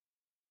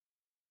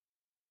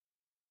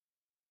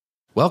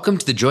Welcome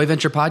to the Joy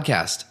Venture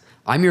Podcast.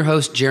 I'm your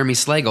host, Jeremy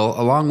Slagle,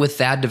 along with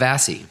Thad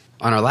Devassi.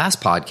 On our last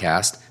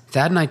podcast,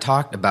 Thad and I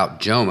talked about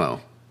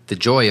JOMO, the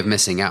joy of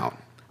missing out.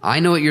 I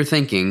know what you're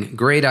thinking,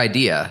 great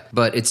idea,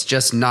 but it's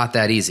just not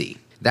that easy.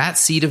 That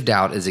seed of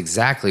doubt is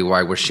exactly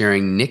why we're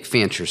sharing Nick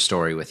Fancher's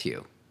story with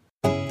you.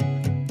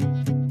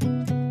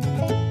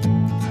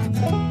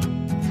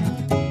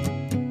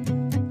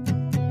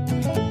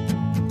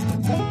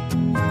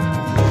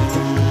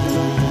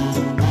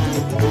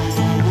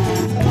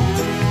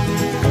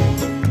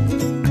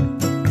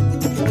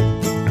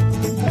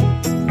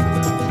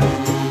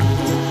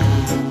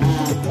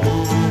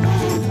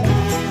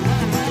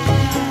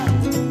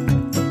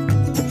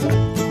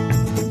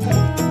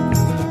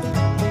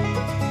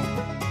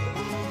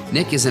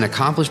 Nick is an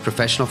accomplished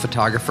professional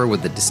photographer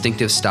with a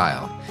distinctive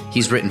style.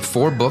 He's written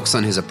 4 books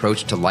on his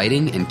approach to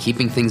lighting and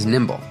keeping things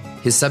nimble.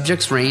 His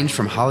subjects range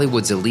from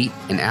Hollywood's elite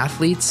and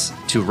athletes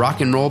to rock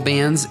and roll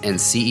bands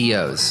and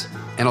CEOs.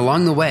 And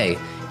along the way,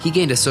 he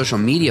gained a social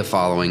media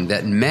following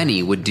that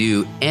many would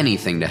do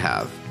anything to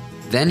have.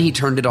 Then he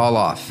turned it all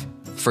off,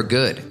 for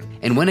good,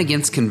 and went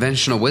against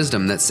conventional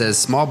wisdom that says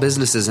small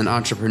businesses and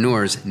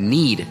entrepreneurs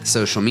need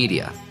social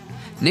media.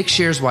 Nick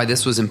shares why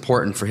this was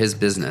important for his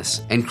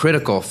business and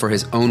critical for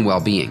his own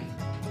well-being.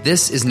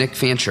 This is Nick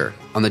Fancher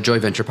on the Joy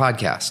Venture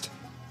Podcast.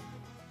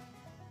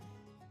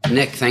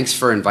 Nick, thanks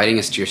for inviting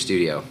us to your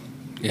studio.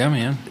 Yeah,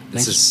 man.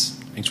 Thanks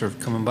for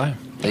coming by.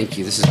 Thank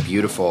you. This is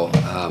beautiful.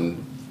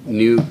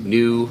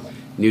 New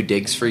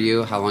digs for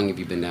you. How long have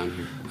you been down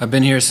here? I've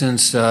been here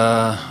since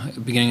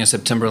beginning of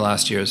September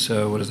last year.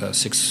 So what is that?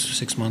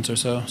 Six months or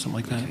so, something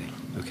like that.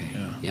 Okay.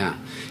 Yeah.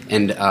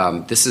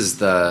 And this is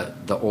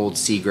the old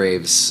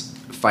Seagraves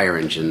fire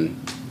engine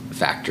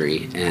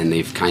factory, and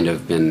they've kind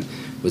of the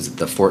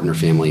Fortner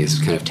family has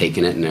kind of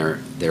taken it, and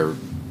they're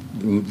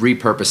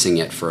repurposing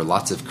it for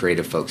lots of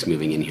creative folks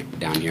moving in here,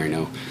 down here. I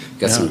know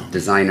got some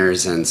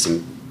designers and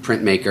some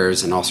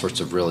printmakers and all sorts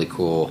of really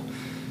cool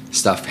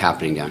stuff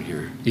happening down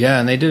here. Yeah,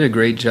 and they did a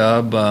great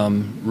job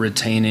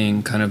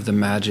retaining kind of the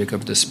magic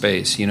of the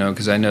space,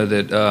 because I know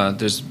that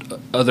there's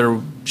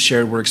other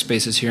shared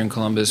workspaces here in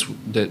Columbus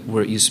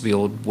where it used to be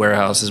old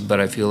warehouses, but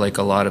I feel like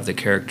a lot of the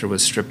character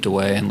was stripped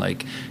away and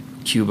like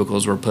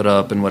cubicles were put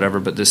up and whatever,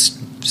 but this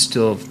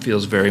still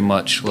feels very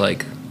much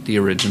like the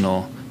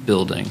original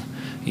building,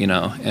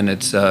 and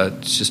it's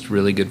just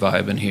really good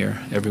vibe in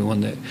here.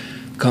 Everyone that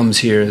comes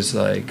here is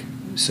like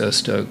so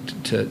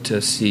stoked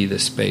to see the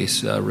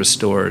space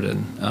restored,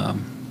 and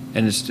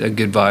it's a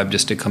good vibe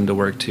just to come to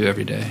work to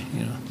every day.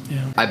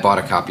 Yeah. I bought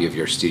a copy of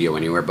your Studio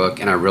Anywhere book,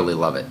 and I really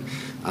love it.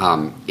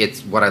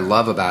 It's what I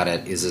love about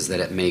it is that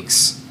it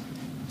makes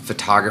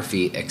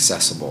photography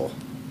accessible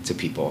to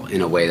people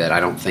in a way that I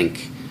don't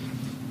think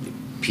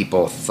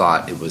people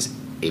thought it was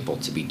able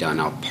to be done.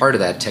 Now, part of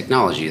that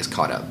technology is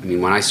caught up. I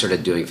mean, when I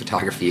started doing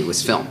photography, it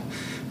was film,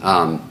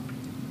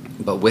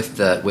 but with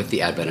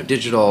the advent of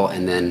digital,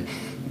 and then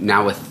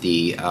now with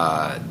the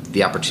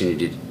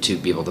opportunity to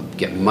be able to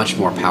get much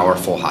more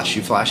powerful hot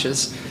shoe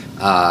flashes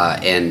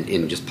and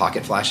in just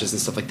pocket flashes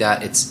and stuff like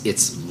that,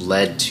 it's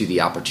led to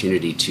the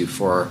opportunity to,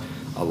 for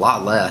a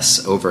lot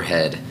less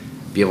overhead,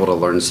 be able to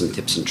learn some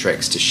tips and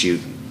tricks to shoot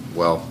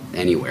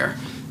anywhere.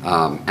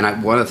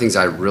 And one of the things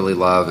I really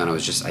love, and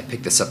I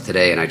picked this up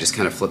today, and I just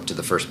kind of flipped to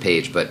the first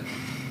page, but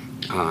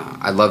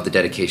I love the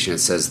dedication. It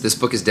says, "This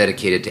book is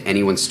dedicated to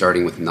anyone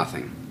starting with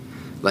nothing.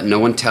 Let no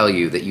one tell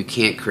you that you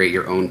can't create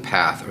your own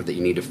path or that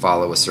you need to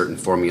follow a certain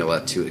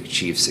formula to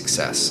achieve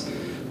success.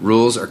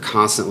 Rules are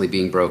constantly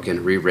being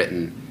broken,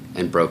 rewritten,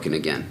 and broken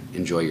again.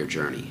 Enjoy your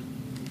journey."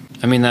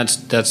 I mean,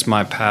 that's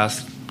my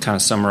path kind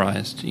of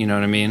summarized, you know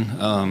what I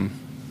mean?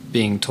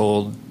 Being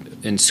told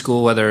in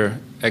school, whether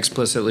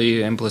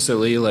explicitly,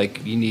 implicitly,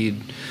 like you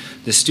need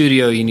the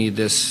studio, you need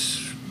this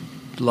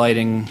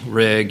lighting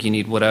rig, you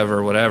need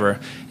whatever.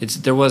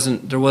 There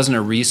wasn't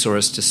a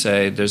resource to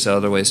say there's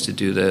other ways to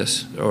do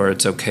this, or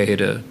it's okay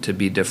to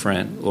be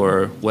different,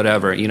 or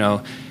whatever.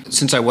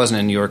 Since I wasn't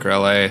in New York or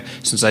LA,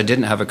 since I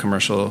didn't have a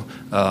commercial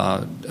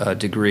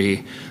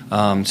degree,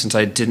 since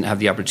I didn't have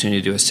the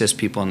opportunity to assist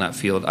people in that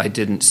field, I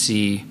didn't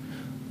see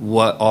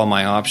what all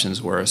my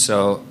options were.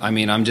 So, I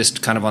mean, I'm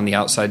just kind of on the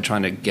outside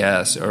trying to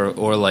guess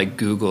or like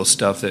Google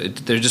stuff.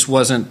 There just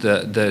wasn't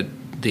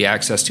the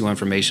access to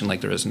information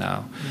like there is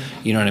now.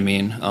 You know what I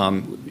mean?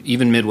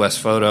 Even Midwest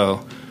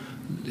Photo,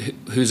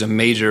 who's a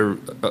major,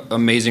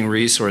 amazing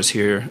resource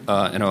here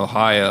in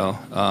Ohio,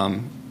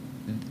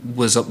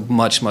 was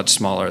much, much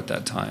smaller at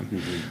that time.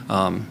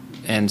 Mm-hmm.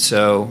 And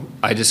so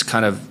I just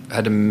kind of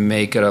had to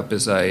make it up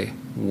as I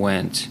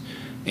went.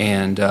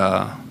 And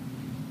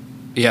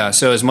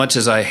so as much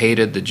as I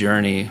hated the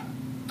journey,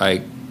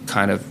 I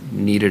kind of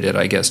needed it,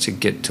 I guess, to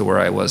get to where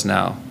I was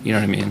now. You know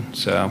what I mean?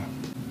 So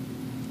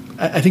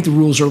I think the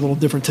rules are a little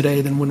different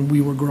today than when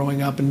we were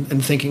growing up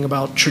and thinking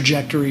about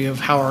trajectory of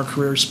how our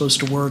career is supposed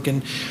to work.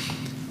 And,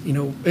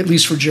 at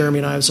least for Jeremy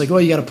and I, was like, well,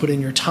 you got to put in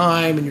your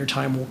time and your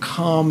time will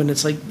come. And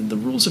it's like the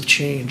rules have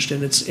changed.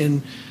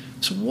 And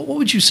So what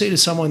would you say to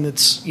someone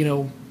that's,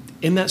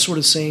 in that sort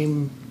of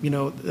same,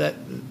 that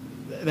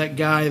that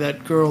guy,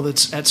 that girl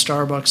that's at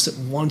Starbucks that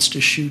wants to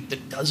shoot,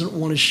 that doesn't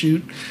want to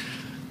shoot.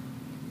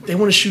 They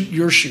want to shoot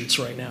your shoots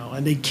right now,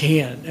 and they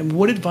can. And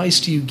what advice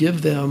do you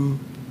give them,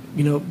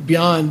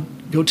 beyond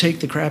go take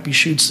the crappy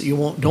shoots that you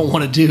don't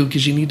want to do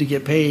because you need to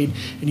get paid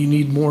and you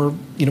need more,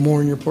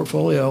 more in your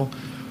portfolio?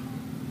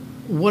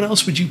 What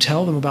else would you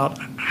tell them about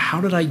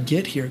how did I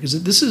get here?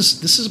 Because this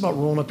is about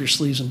rolling up your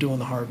sleeves and doing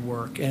the hard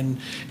work and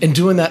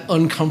doing that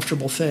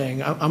uncomfortable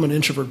thing. I'm an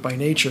introvert by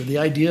nature. The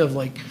idea of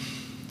like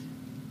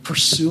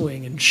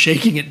pursuing and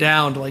shaking it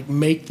down to like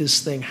make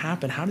this thing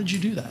happen. How did you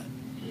do that?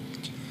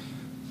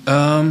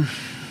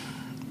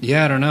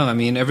 Yeah, I don't know. I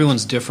mean,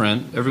 everyone's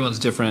different,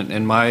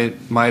 and my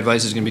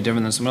advice is going to be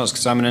different than someone else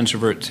because I'm an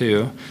introvert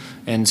too.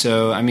 And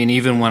so, I mean,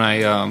 even when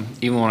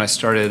I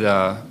started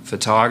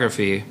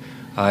photography,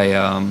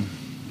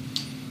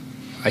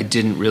 I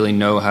didn't really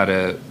know how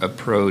to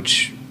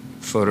approach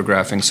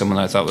photographing someone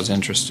that I thought was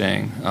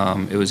interesting.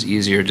 It was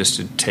easier just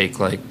to take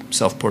like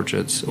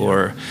self-portraits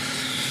or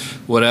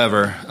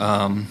whatever.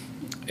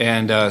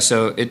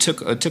 So it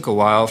took a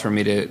while for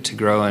me to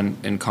grow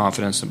in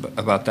confidence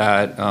about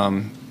that.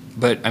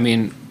 But I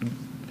mean,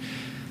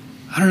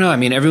 I don't know. I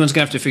mean, everyone's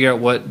gonna have to figure out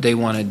what they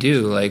want to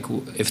do. Like,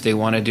 if they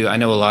want to do, I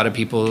know a lot of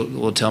people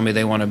will tell me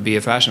they want to be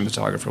a fashion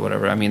photographer or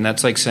whatever. I mean,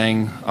 that's like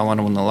saying I want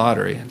to win the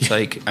lottery. It's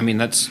like, I mean,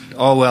 that's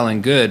all well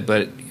and good,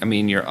 but I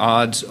mean, your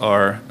odds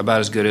are about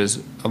as good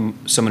as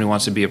someone who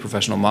wants to be a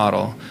professional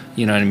model.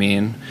 You know what I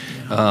mean?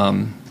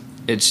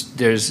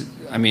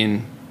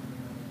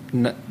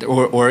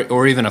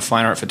 Or even a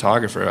fine art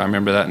photographer. I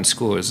remember that in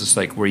school. It was just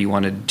like where you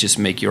want to just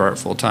make your art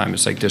full time.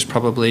 It's like there's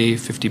probably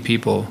 50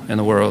 people in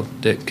the world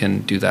that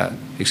can do that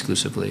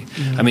exclusively.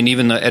 Mm-hmm. I mean,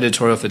 even the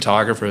editorial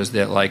photographers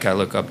that like I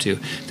look up to,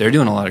 they're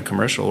doing a lot of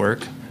commercial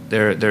work.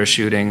 They're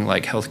shooting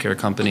like healthcare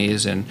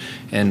companies and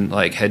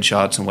like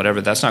headshots and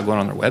whatever. That's not going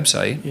on their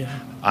website.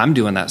 Yeah. I'm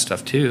doing that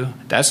stuff too.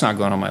 That's not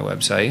going on my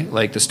website.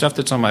 Like the stuff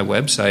that's on my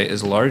website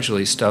is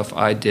largely stuff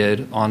I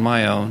did on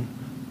my own,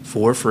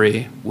 for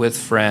free, with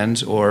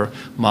friends or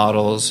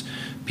models,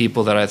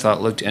 people that I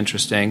thought looked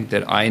interesting,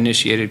 that I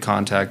initiated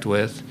contact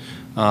with,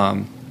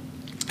 and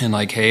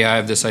like, hey, I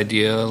have this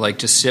idea, like,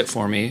 just sit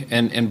for me.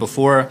 And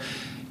before,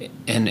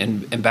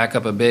 and back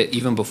up a bit,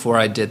 even before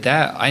I did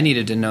that, I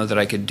needed to know that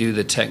I could do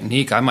the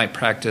technique. I would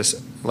practice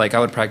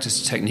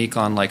a technique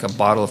on like a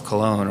bottle of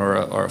cologne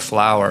or a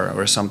flower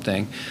or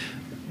something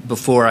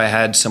before I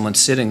had someone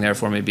sitting there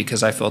for me,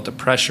 because I felt the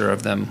pressure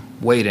of them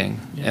waiting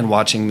and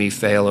watching me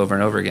fail over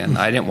and over again.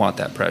 I didn't want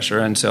that pressure,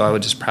 and so I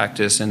would just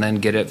practice and then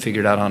get it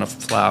figured out on a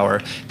flower,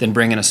 then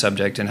bring in a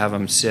subject and have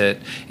them sit,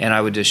 and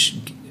I would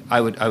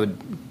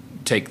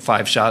take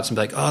 5 shots and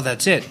be like, oh,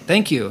 that's it,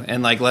 thank you,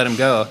 and like let them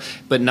go.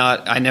 But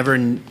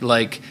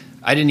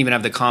I didn't even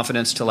have the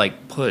confidence to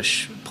like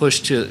push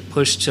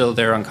till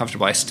they're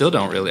uncomfortable. I still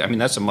don't really. I mean,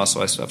 that's a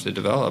muscle I still have to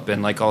develop.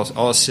 And like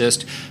I'll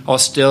assist. I'll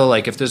still,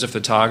 like, if there's a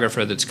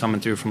photographer that's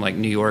coming through from like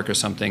New York or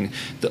something,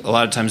 a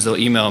lot of times they'll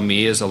email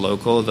me as a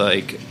local,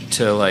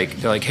 they're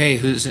like, hey,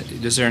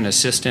 is there an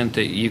assistant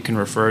that you can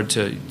refer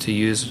to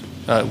use?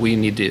 We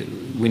need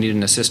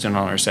an assistant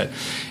on our set.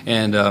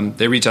 And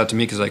they reach out to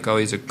me because like, oh,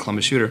 he's a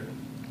Columbus shooter.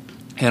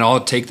 And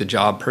I'll take the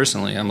job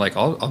personally. I'm like,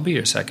 I'll be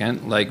your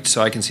second, like,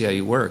 so I can see how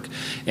you work.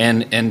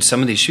 And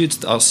some of these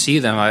shoots, I'll see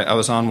them. I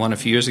was on one a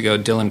few years ago.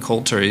 Dylan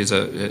Coulter, he's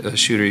a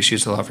shooter. He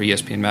shoots a lot for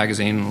ESPN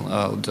magazine.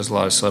 Does a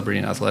lot of celebrity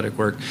and athletic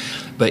work.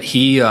 But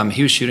he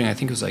was shooting. I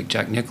think it was like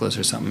Jack Nicklaus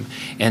or something.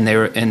 And they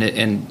were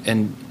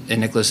and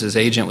Nicklaus's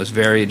agent was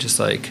very just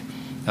like,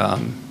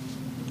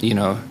 you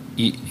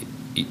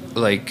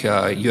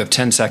have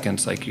 10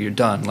 seconds, like you're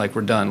done, like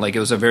we're done. Like it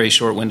was a very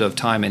short window of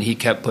time, and he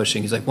kept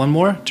pushing. He's like, one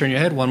more, turn your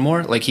head, one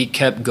more. Like he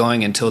kept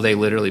going until they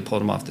literally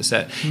pulled him off the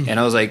set. Mm-hmm.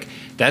 And I was like,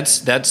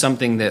 that's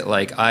something that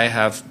like I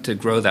have to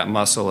grow that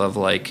muscle of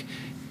like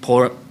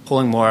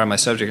pulling more out of my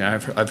subject.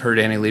 And I've heard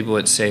Annie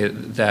Leibovitz say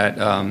that.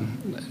 I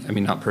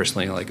mean, not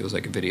personally, like it was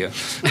like a video,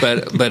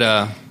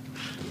 but.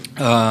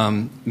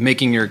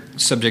 Making your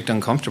subject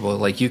uncomfortable,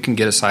 like you can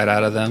get a side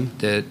out of them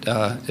that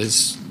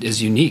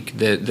is unique.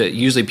 That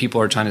usually people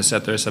are trying to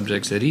set their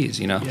subjects at ease,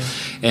 Yeah.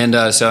 And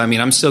so I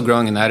mean, I'm still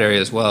growing in that area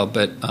as well.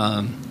 But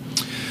I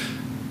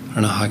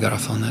don't know how I got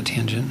off on that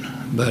tangent.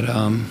 But I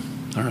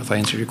don't know if I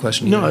answered your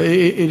question. No,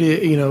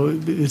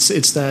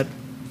 it's that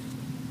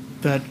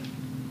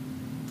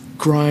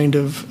grind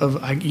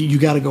of you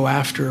got to go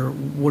after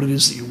what it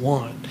is that you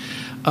want.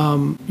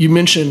 You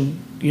mentioned,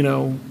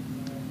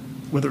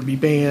 whether it be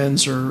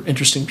bands or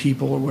interesting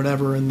people or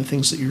whatever, and the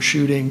things that you're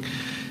shooting,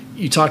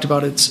 you talked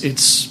about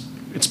it's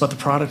about the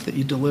product that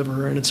you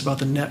deliver, and it's about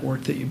the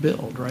network that you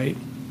build, right?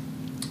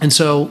 And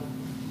so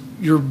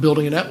you're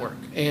building a network,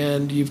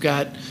 and you've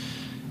got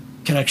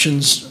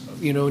connections,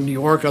 in New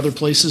York, other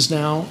places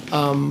now.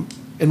 And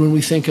when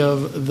we think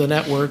of the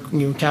network,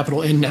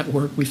 capital N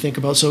network, we think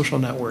about social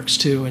networks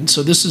too. And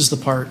so this is the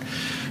part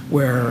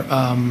where,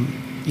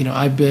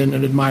 I've been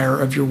an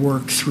admirer of your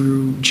work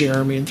through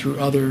Jeremy and through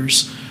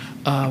others.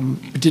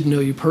 Didn't know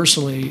you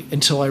personally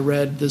until I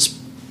read this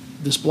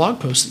blog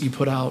post that you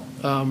put out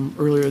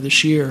earlier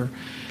this year,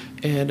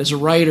 And as a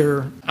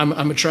writer,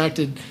 I'm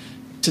attracted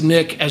to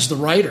Nick as the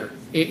writer.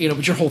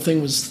 But your whole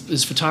thing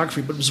is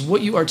photography. But it was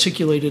what you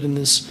articulated in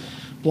this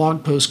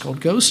blog post called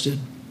Ghosted.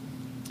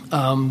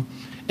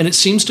 And it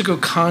seems to go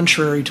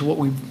contrary to what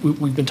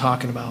we've been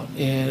talking about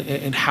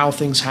and how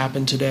things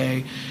happen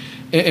today.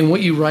 And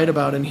what you write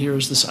about in here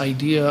is this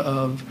idea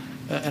of,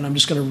 and I'm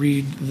just going to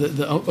read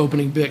the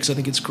opening bit because I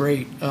think it's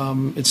great.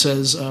 It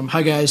says,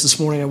 "Hi guys, this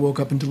morning I woke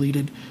up and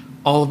deleted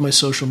all of my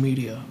social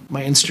media,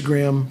 my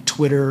Instagram,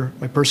 Twitter,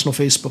 my personal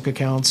Facebook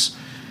accounts.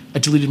 I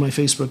deleted my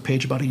Facebook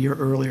page about a year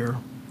earlier.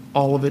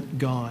 All of it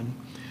gone.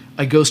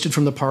 I ghosted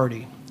from the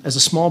party. As a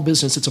small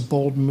business, it's a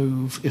bold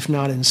move, if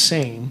not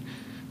insane,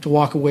 to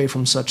walk away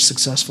from such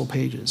successful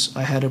pages.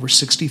 I had over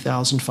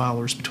 60,000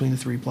 followers between the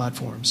three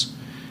platforms,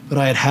 but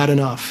I had had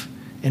enough,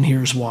 and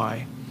here's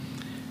why."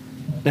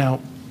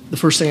 Now, the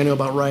first thing I know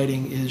about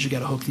writing is you got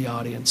to hook the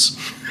audience.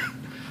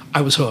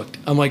 I was hooked.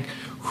 I'm like,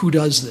 who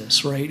does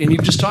this, right? And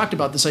you've just talked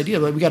about this idea,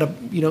 like you got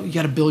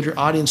to build your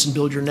audience and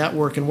build your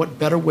network, and what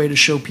better way to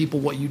show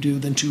people what you do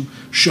than to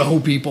show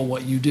people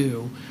what you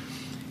do?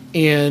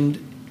 And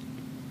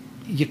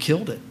you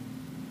killed it.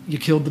 You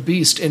killed the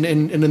beast. And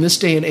in this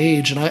day and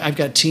age, and I've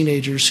got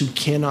teenagers who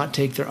cannot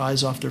take their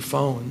eyes off their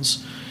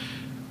phones.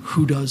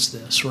 Who does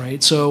this,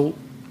 right? So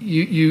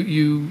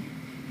you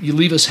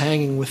leave us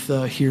hanging with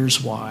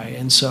here's why.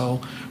 And so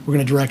we're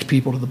going to direct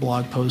people to the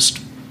blog post,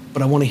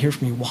 but I want to hear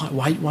from you.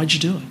 Why'd you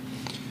do it?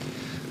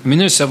 I mean,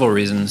 there's several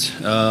reasons.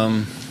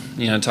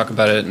 Talk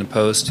about it in the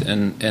post,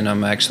 and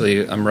I'm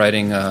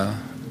writing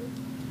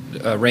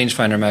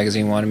Rangefinder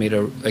magazine wanted me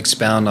to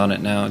expound on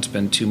it now. It's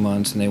been 2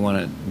 months, and they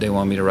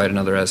want me to write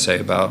another essay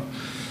about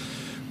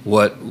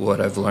what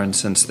I've learned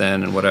since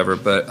then and whatever.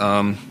 But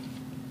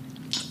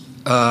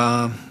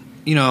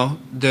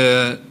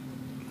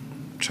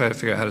try to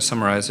figure out how to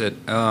summarize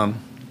it. The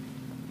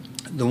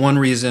one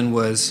reason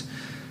was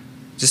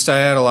just I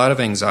had a lot of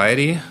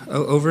anxiety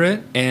over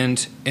it,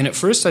 and at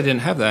first I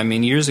didn't have that. I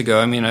mean, years ago,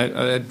 I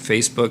had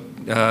Facebook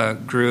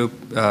group,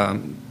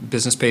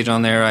 business page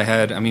on there.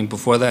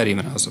 Before that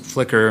even, I was at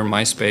Flickr,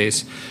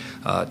 MySpace,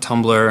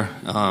 Tumblr,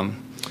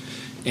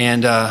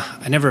 and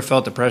I never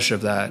felt the pressure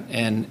of that.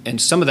 And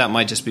some of that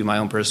might just be my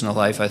own personal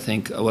life. I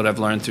think what I've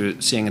learned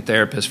through seeing a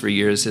therapist for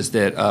years is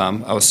that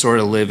I was sort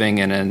of living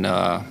in an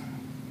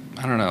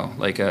I don't know,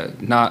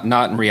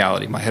 not in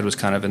reality. My head was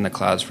kind of in the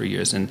clouds for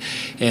years, and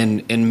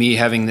me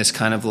having this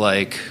kind of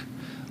like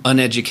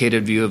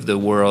uneducated view of the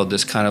world,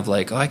 this kind of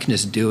like, oh, I can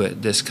just do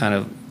it. This kind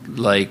of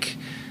like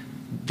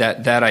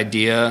that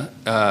idea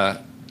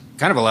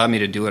kind of allowed me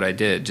to do what I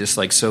did, just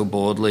like so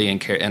boldly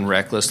and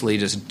recklessly,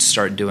 just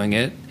start doing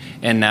it.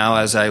 And now,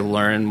 as I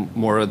learn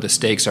more of the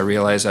stakes, I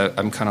realize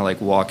I'm kind of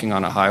like walking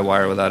on a high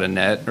wire without a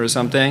net or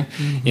something.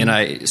 Mm-hmm.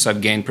 And so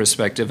I've gained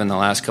perspective in the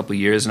last couple of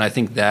years, and I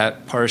think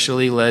that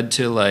partially led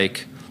to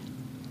like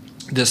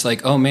this,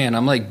 like, oh man,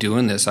 I'm like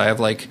doing this. I have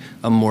like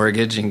a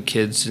mortgage and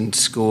kids in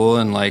school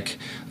and like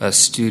a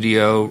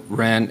studio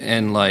rent,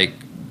 and like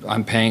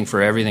I'm paying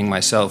for everything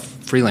myself,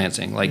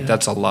 freelancing. Like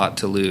that's a lot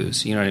to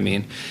lose. You know what I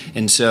mean?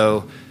 And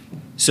so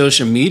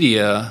social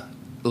media,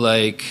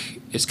 like,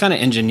 it's kind of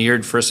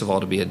engineered, first of all,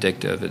 to be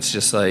addictive. It's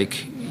just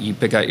like you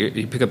pick up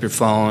your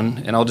phone,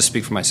 and I'll just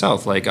speak for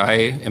myself. Like, I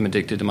am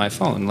addicted to my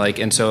phone. Like,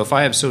 and so if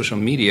I have social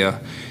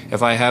media,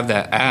 if I have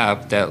that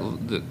app,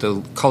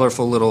 the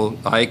colorful little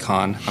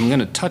icon, I'm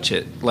going to touch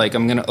it. Like,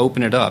 I'm going to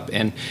open it up,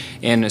 and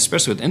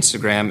especially with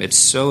Instagram, it's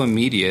so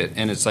immediate,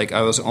 and it's like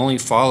I was only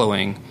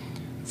following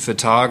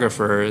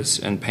photographers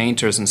and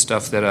painters and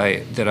stuff that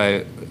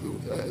I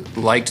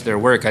liked their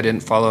work. I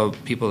didn't follow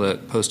people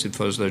that posted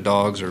photos of their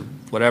dogs or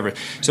whatever.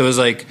 So it was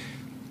like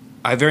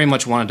I very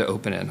much wanted to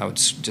open it, and I would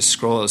just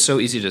scroll. It was so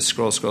easy to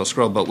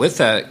scroll. But with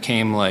that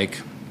came like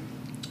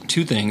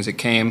two things. It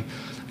came,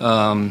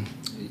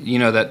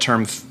 that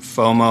term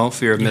FOMO,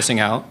 fear of missing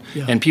out,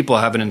 and people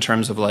have it in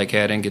terms of like,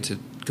 hey, I didn't get to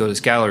go to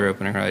this gallery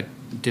opening, or I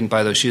didn't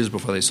buy those shoes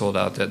before they sold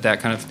out. That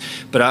kind of.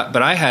 But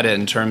I had it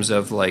in terms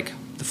of like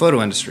the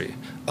photo industry.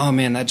 Oh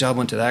man, that job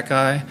went to that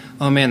guy.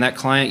 Oh man, that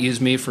client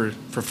used me for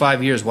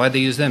 5 years. Why'd they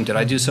use them? Did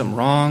I do something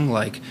wrong?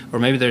 Like, or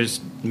maybe there's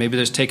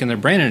taking their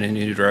brain in a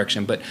new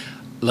direction. But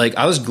like,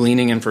 I was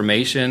gleaning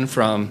information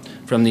from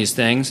these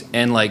things,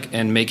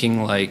 and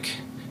making like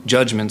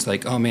judgments,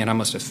 like, oh man, I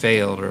must have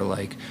failed, or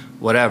like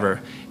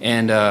whatever.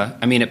 And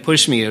it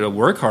pushed me to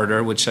work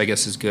harder, which I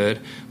guess is good.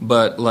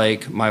 But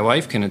like, my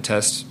wife can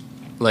attest,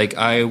 like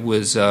I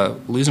was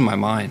losing my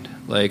mind.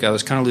 Like, I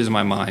was kind of losing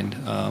my mind.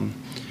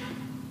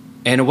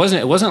 And it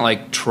wasn't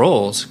like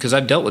trolls, because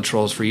I've dealt with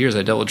trolls for years.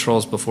 I dealt with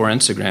trolls before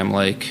Instagram.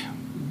 Like,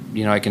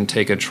 I can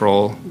take a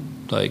troll,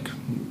 like,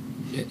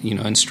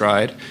 in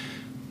stride.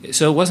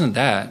 So it wasn't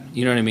that,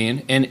 you know what I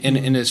mean? And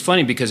it's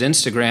funny because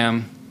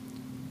Instagram,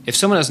 if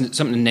someone has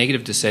something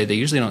negative to say, they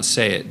usually don't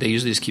say it. They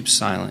usually just keep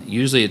silent.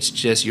 Usually it's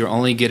just you're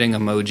only getting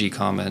emoji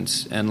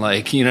comments, and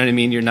like, you know what I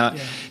mean?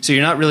 So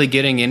you're not really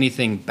getting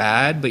anything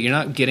bad, but you're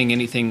not getting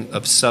anything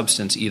of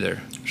substance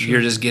either. Sure.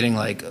 You're just getting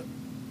like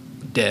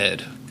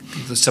dead.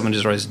 someone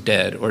just writes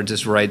dead or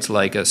just writes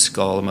like a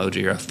skull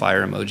emoji or a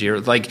fire emoji or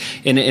like,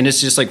 and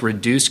it's just like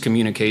reduced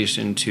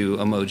communication to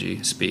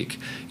emoji speak.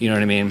 You know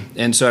what I mean?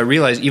 And so I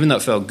realized, even though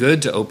it felt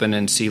good to open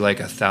and see like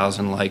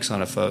 1,000 likes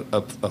on a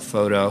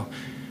photo,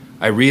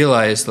 I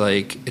realized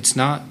like it's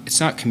not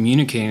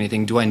communicating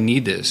anything. Do I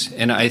need this?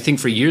 And I think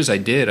for years I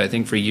did. I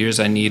think for years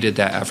I needed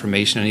that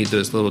affirmation. I needed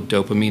those little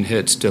dopamine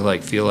hits to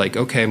like feel like,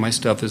 okay, my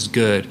stuff is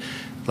good.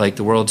 Like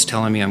the world's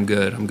telling me I'm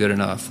good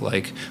enough.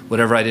 Like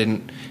whatever I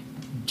didn't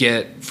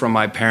get from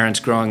my parents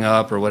growing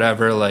up or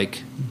whatever,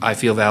 like I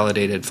feel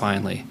validated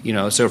finally. You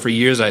know, so for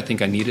years I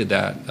think I needed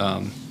that.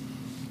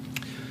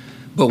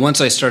 But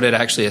once I started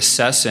actually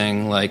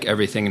assessing like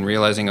everything and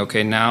realizing,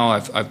 okay, now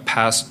I've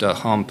passed a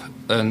hump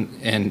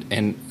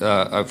and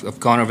I've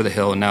gone over the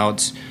hill, and now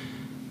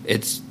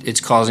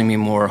it's causing me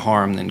more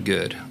harm than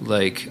good.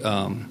 Like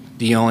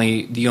the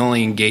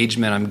only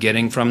engagement I'm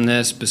getting from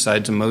this,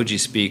 besides emoji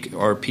speak,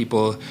 are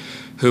people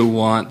who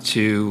want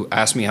to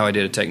ask me how I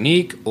did a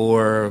technique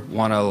or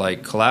want to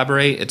like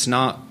collaborate. It's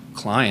not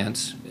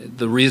clients.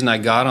 The reason I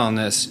got on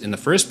this in the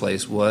first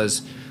place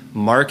was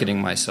marketing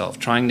myself,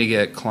 trying to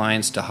get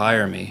clients to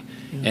hire me.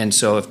 Yeah. And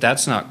so if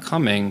that's not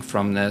coming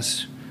from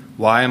this,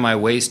 why am I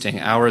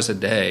wasting hours a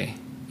day,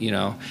 you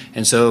know?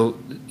 And so,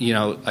 you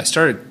know, I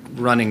started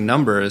running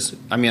numbers.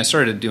 I mean, I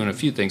started doing a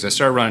few things. I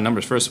started running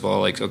numbers, first of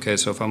all, like, okay,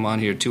 so if I'm on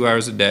here 2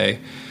 hours a day,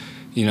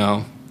 you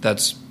know,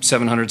 that's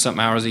 700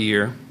 something hours a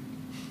year.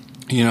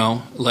 You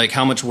know, like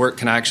how much work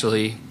can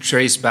actually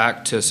trace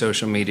back to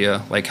social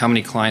media? Like how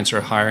many clients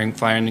are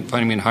finding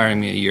me and hiring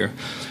me a year?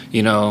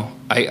 You know,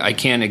 I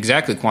can't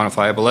exactly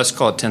quantify it, but let's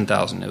call it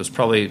 $10,000. It was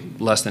probably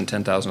less than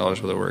 $10,000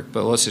 worth of work,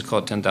 but let's just call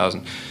it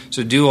 $10,000.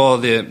 So do all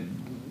the,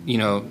 you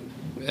know,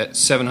 at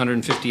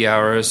 750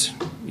 hours,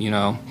 you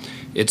know,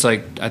 it's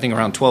like I think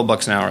around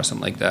 $12 an hour or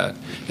something like that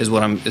is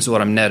what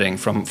I'm netting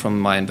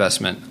from my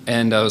investment.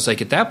 And I was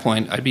like, at that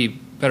point, I'd be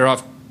better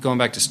off going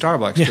back to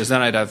Starbucks because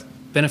then I'd have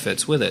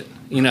benefits with it,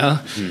 you know?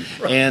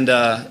 Right.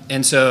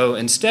 And so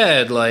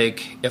instead,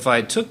 like if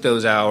I took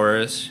those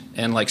hours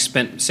and like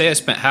I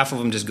spent half of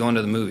them just going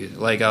to the movie,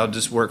 like I'll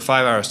just work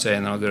 5 hours today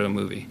and then I'll go to a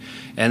movie.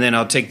 And then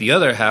I'll take the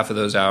other half of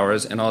those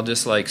hours and I'll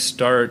just like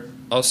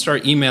I'll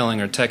start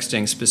emailing or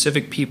texting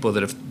specific people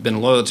that have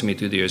been loyal to me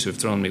through the years, who have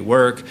thrown me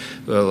work,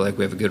 or like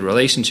we have a good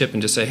relationship,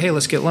 and just say, hey,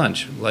 let's get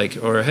lunch.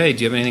 Like, or hey,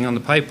 do you have anything on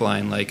the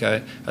pipeline? Like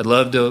I'd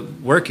love to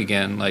work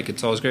again. Like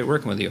it's always great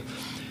working with you.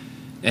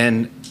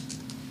 And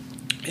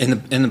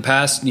in the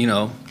past, you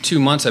know, 2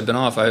 months I've been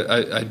off,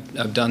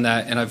 I've done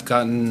that, and I've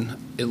gotten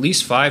at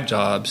least 5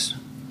 jobs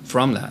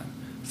from that.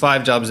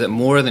 5 jobs that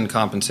more than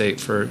compensate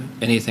for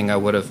anything I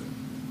would have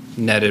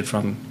netted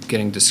from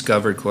getting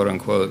discovered, quote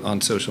unquote, on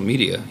social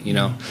media, you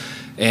know,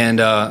 and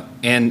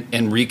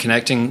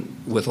reconnecting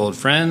with old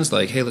friends,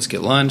 like, hey, let's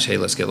get lunch. Hey,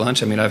 let's get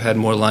lunch. I mean, I've had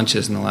more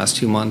lunches in the last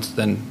 2 months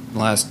than the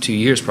last 2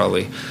 years,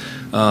 probably.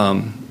 I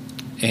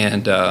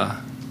don't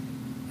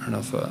know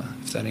if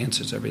that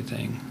answers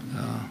everything.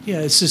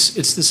 Yeah, it's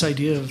this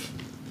idea of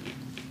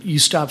you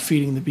stop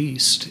feeding the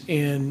beast,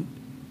 and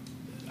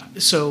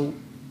so.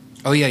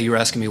 Oh yeah, you were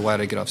asking me why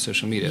did I get off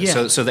social media.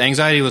 Yeah. So the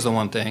anxiety was the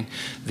one thing,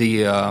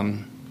 the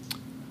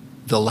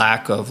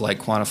lack of like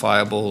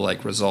quantifiable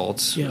like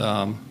results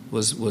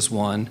was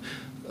one.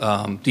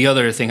 The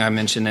other thing I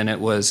mentioned in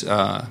it was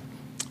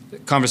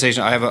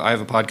conversation. I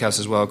have a podcast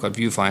as well called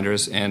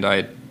Viewfinders, and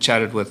I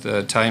chatted with the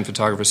Italian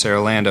photographer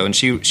Sarah Lando, and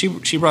she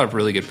brought up a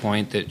really good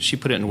point that she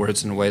put it in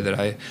words in a way that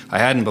I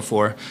hadn't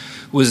before,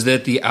 was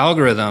that the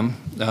algorithm,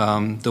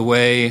 the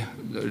way,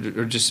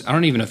 or just I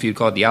don't even know if you'd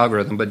call it the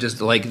algorithm, but just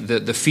like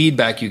the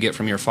feedback you get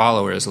from your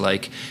followers,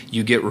 like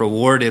you get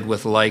rewarded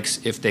with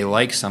likes if they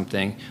like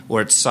something,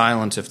 or it's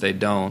silence if they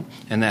don't,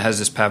 and that has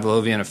this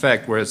Pavlovian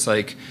effect where it's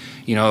like,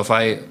 you know, if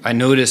I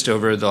noticed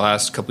over the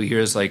last couple of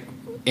years, like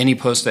any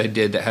post I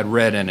did that had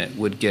red in it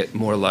would get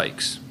more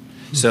likes.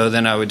 So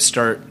then I would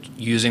start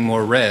using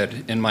more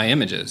red in my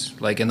images,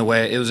 like in the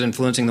way it was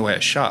influencing the way I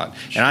shot.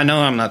 And I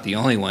know I'm not the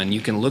only one. You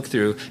can look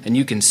through and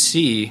you can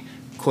see,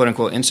 quote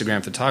unquote,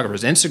 Instagram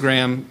photographers.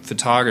 Instagram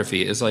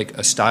photography is like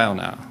a style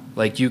now.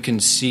 Like you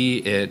can see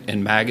it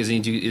in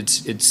magazines.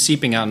 It's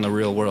seeping out in the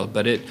real world,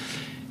 but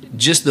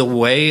just the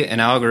way an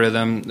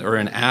algorithm or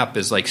an app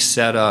is like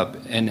set up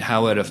and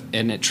how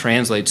it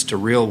translates to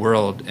real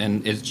world,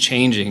 and it's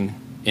changing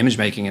image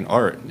making and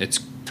art. It's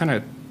kind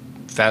of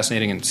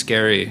fascinating and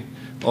scary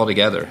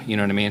altogether. You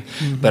know what I mean?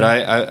 Mm-hmm. But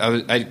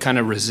I kind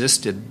of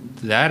resisted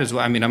that as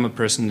well. I mean, I'm a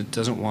person that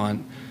doesn't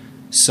want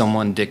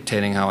someone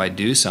dictating how I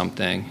do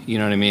something. You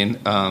know what I mean?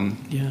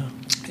 Yeah.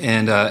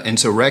 And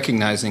so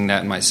recognizing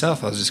that in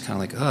myself, I was just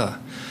kind of like,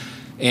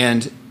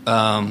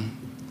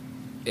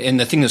 And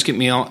the thing that's kept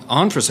me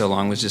on for so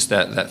long was just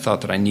that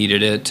thought that I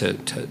needed it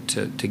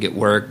to get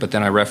work. But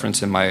then I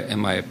referenced in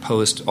my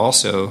post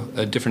also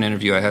a different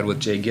interview I had with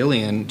Jay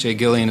Gillian. Jay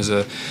Gillian is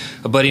a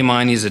buddy of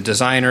mine. He's a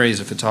designer. He's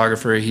a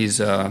photographer. He's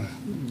the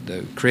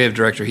creative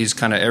director. He's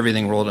kind of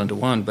everything rolled into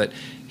one. But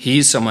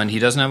he's someone, he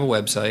doesn't have a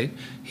website.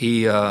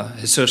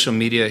 His social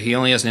media, he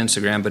only has an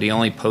Instagram, but he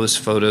only posts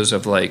photos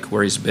of like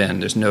where he's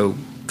been. There's no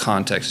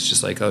context. It's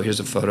just like, oh,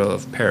 here's a photo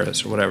of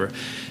Paris or whatever.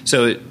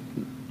 So,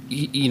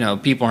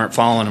 people aren't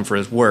following him for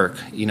his work.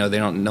 They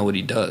don't know what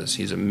he does.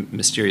 He's a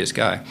mysterious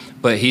guy.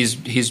 But he's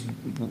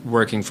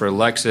working for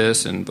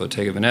Lexus and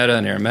Bottega Veneta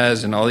and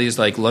Hermes and all these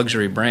like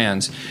luxury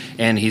brands.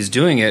 And he's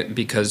doing it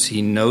because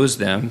he knows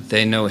them,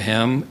 they know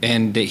him,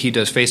 and he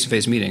does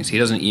face-to-face meetings. He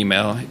doesn't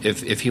email.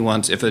 If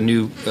a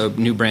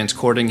new brand's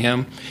courting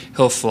him,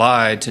 he'll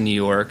fly to New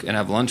York and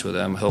have lunch with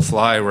them. He'll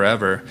fly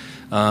wherever.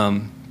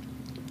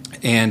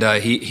 And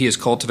he has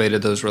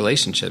cultivated those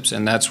relationships,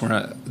 and that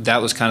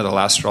was kind of the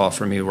last straw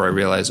for me, where I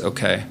realized,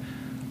 okay,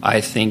 I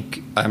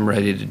think I'm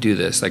ready to do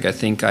this. Like, I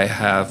think I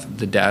have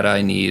the data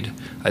I need.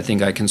 I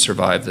think I can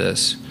survive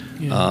this.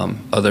 Yeah.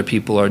 Other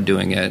people are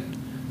doing it.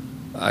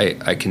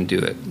 I can do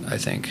it. I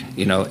think,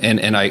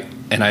 and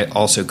I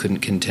also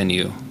couldn't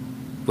continue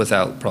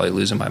without probably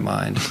losing my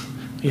mind.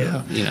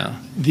 Yeah,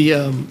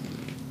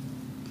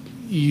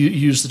 You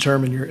use the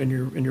term in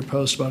your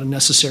post about a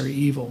necessary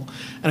evil,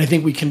 and I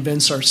think we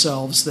convince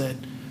ourselves that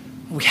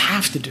we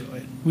have to do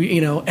it.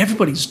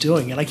 Everybody's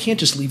doing it. I can't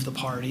just leave the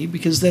party,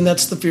 because then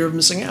that's the fear of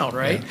missing out,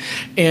 right?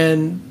 Yeah.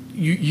 And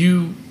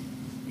you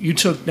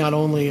took not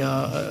only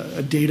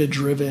a data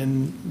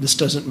driven, this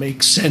doesn't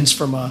make sense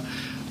from a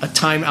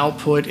time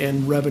output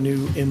and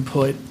revenue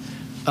input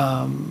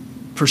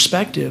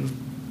perspective,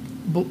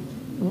 but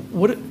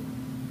what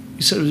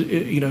you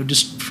said,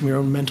 just from your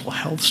own mental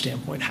health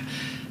standpoint.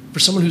 For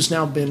someone who's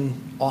now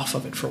been off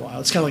of it for a while,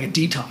 it's kind of like a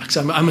detox.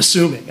 I'm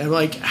assuming. And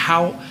like,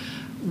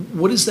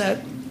 what has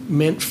that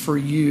meant for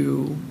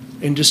you?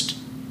 And just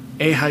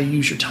A, how you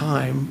use your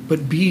time,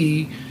 but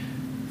B,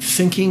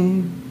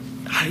 thinking,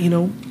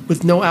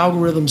 with no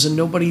algorithms and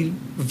nobody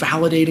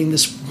validating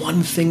this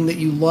one thing that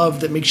you love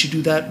that makes you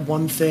do that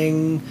one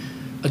thing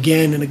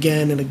again and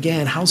again and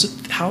again. How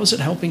is it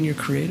helping your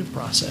creative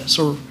process,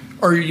 or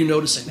are you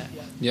noticing that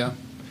yet? Yeah.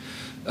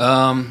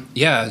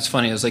 It's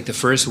funny. It was like the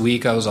first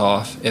week I was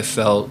off, it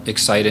felt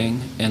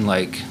exciting and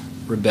like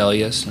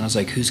rebellious, and I was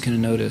like, who's going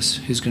to notice?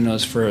 Who's going to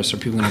notice first? Are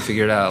people going to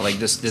figure it out? Like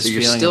this so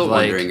you're feeling still of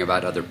like, wondering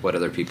about for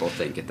other people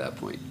think at that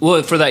point.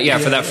 Well, for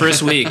that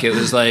first week, it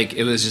was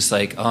just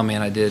like, oh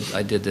man, I did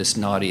this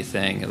naughty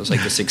thing. It was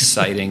like this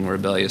exciting,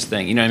 rebellious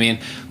thing. You know what I mean?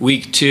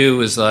 Week 2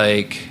 was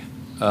like,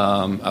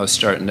 I was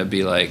starting to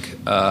be like,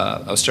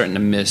 I was starting to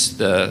miss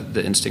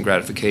the instant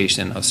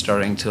gratification. I was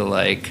starting to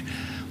like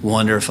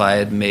wonder if I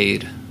had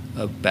made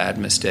a bad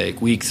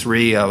mistake. Week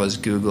 3, I was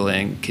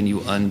Googling, can you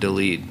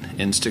undelete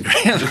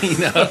Instagram?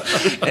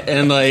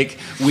 And like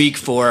week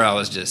 4, I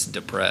was just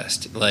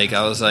depressed. Like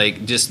I was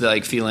like just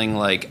like feeling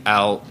like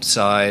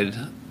outside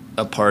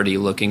a party,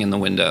 looking in the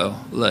window,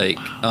 like,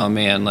 oh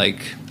man, like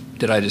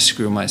did I just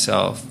screw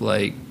myself?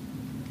 Like,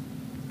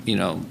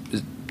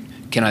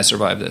 can I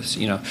survive this?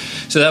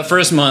 So that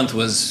first month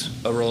was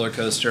a roller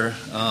coaster.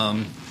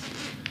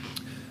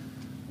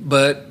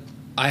 But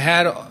I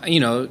had,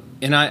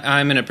 and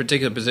I'm in a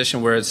particular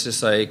position where it's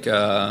just like,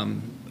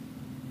 I'm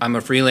a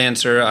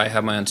freelancer. I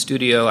have my own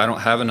studio. I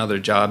don't have another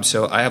job,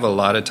 so I have a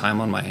lot of time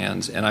on my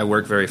hands, and I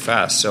work very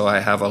fast, so I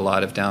have a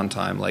lot of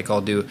downtime. Like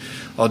I'll do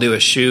a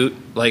shoot.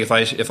 Like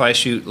if I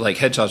shoot like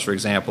headshots, for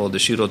example, the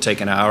shoot will take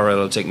an hour.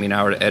 It'll take me an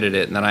hour to edit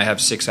it, and then I have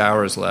 6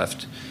 hours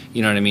left.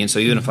 You know what I mean? So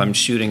even if I'm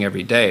shooting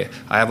every day,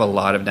 I have a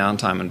lot of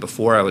downtime, and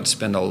before I would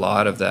spend a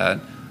lot of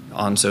that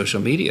on social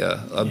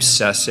media,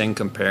 obsessing,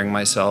 comparing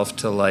myself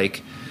to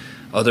like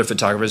other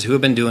photographers who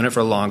have been doing it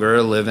for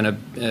longer, live in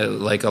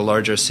a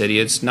larger city.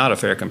 It's not a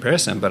fair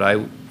comparison, but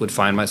I would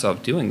find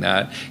myself doing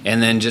that,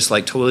 and then just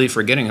like totally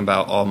forgetting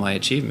about all my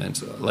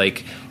achievements,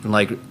 like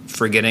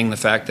forgetting the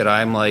fact that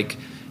I'm like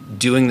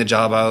doing the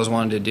job I always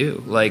wanted to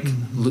do, like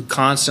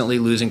constantly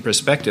losing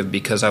perspective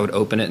because I would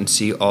open it and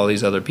see all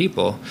these other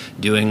people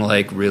doing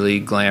like really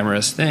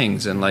glamorous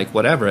things and like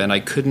whatever, and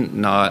I couldn't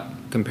not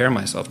compare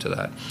myself to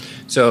that.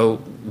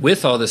 So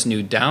with all this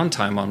new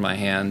downtime on my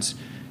hands,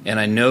 and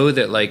I know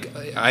that like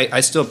I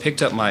still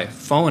picked up my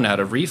phone out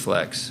of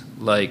reflex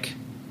like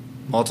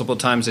multiple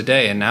times a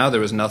day, and now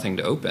there was nothing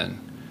to open.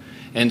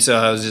 And so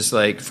I was just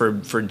like,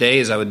 for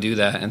days I would do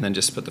that and then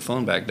just put the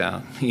phone back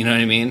down. You know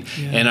what I mean?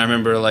 Yeah. And I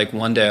remember like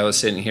one day I was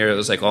sitting here, it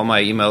was like all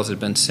my emails had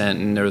been sent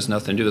and there was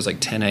nothing to do. It was like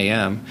 10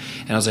 a.m.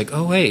 And I was like,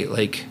 oh wait,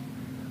 like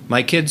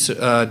my kids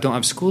don't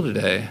have school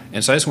today.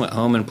 And so I just went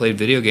home and played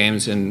video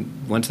games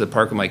and went to the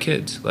park with my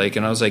kids. Like,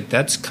 and I was like,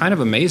 that's kind of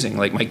amazing.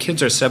 Like my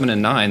kids are 7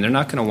 and 9. They're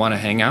not going to want to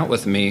hang out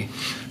with me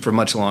for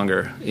much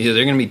longer. They're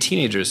going to be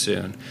teenagers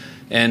soon.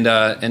 And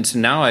so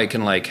now I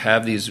can like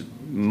have these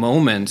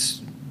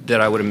moments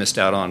that I would have missed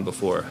out on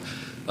before.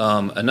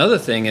 Another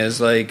thing is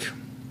like,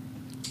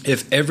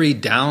 if every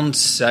down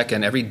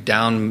second, every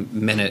down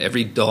minute,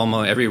 every dull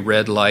moment, every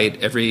red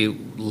light, every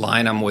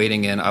line I'm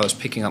waiting in, I was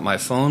picking up my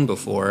phone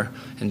before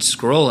and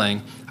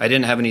scrolling, I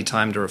didn't have any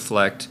time to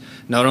reflect,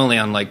 not only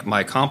on like my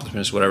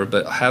accomplishments, whatever,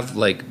 but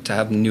to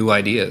have new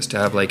ideas, to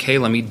have like, hey,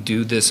 let me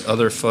do this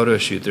other photo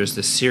shoot. There's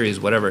this series,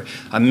 whatever.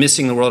 I'm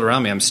missing the world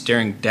around me. I'm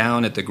staring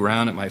down at the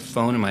ground at my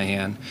phone in my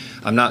hand.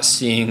 I'm not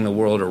seeing the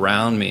world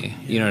around me.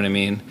 You know what I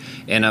mean?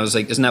 And I was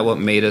like, isn't that what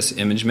made us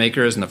image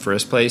makers in the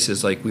first place?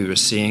 Is like we were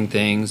seeing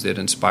things that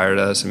inspired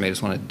us and made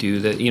us want to do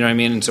that. You know what I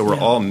mean? And so we're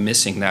all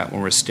missing that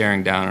when we're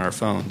staring down at our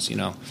phones, you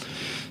know?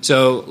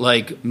 So,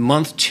 like,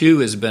 month 2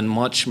 has been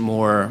much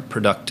more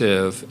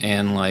productive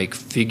and, like,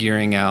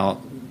 figuring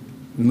out,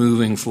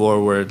 moving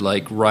forward,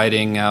 like,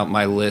 writing out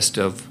my list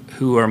of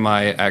who are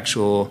my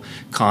actual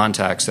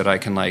contacts that I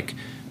can, like,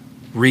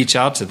 reach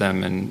out to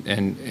them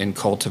and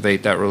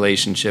cultivate that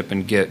relationship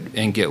and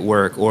get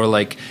work. Or,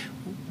 like,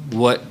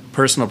 what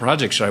personal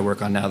project should I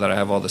work on now that I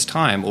have all this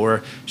time?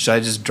 Or should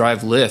I just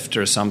drive Lyft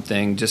or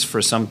something just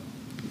for some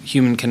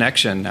human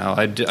connection now?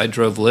 I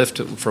drove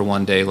Lyft for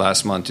one day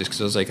last month just because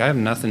I was like, I have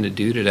nothing to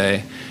do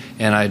today,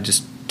 and I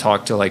just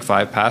talked to like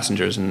 5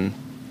 passengers, and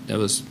it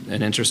was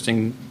an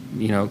interesting,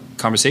 you know,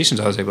 conversations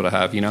I was able to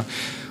have, you know.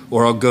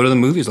 Or I'll go to the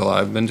movies a lot.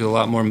 I've been to a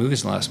lot more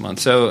movies in the last month,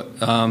 so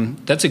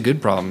that's a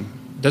good problem.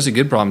 That's a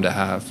good problem to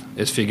have,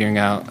 is figuring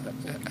out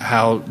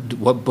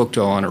what book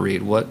do I want to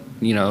read, what,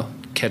 you know,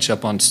 catch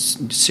up on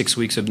 6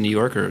 weeks of New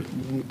Yorker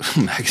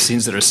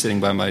magazines that are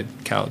sitting by my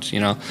couch, you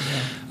know.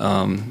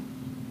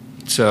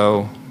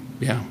 So,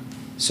 yeah.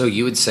 So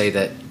you would say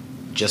that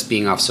just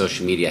being off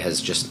social media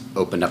has just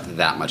opened up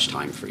that much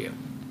time for you?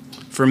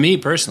 For me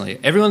personally,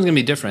 everyone's going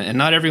to be different, and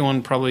not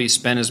everyone probably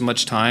spend as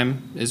much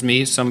time as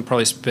me. Some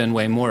probably spend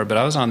way more, but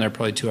I was on there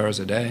probably 2 hours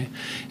a day.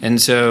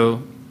 And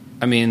so,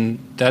 I mean,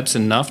 that's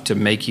enough to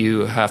make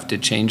you have to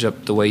change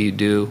up the way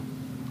you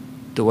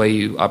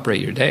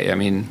operate your day. I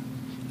mean...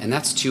 And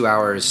that's 2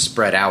 hours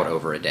spread out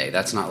over a day.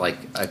 That's not like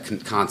a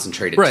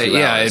concentrated 2 hours. Right,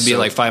 yeah. It'd be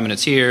like 5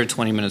 minutes here,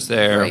 20 minutes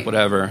there, right.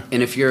 Whatever.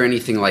 And if you're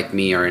anything like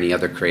me or any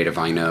other creative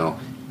I know,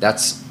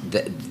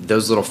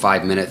 those little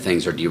 5-minute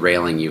things are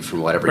derailing you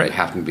from whatever you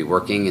happen to be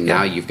working. And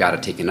now you've got to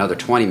take another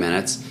 20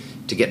 minutes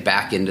to get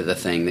back into the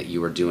thing that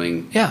you were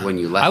doing when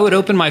you left. I would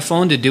open my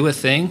phone to do a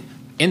thing.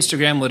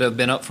 Instagram would have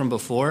been up from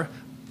before.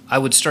 I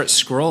would start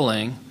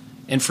scrolling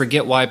and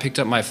forget why I picked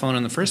up my phone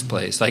in the first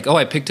place. Like, oh,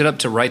 I picked it up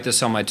to write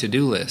this on my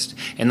to-do list.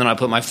 And then I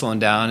put my phone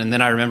down, and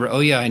then I remember, oh,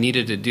 yeah, I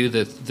needed to do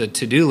the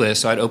to-do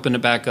list, so I'd open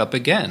it back up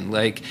again.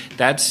 Like,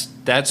 that's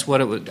what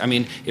it would... I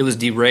mean, it was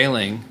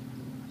derailing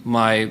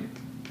my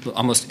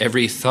almost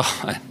every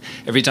thought.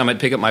 Every time I'd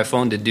pick up my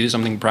phone to do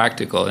something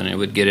practical, and it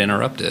would get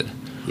interrupted.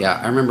 Yeah,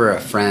 I remember a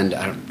friend,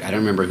 I don't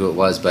remember who it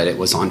was, but it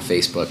was on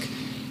Facebook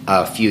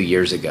a few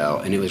years ago,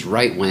 and it was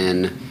right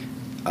when...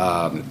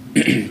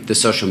 the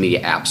social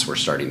media apps were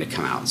starting to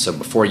come out. So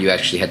before you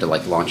actually had to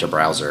like launch a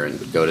browser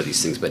and go to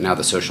these things, but now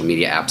the social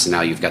media apps, and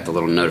now you've got the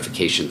little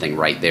notification thing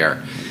right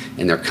there,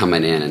 and they're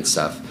coming in and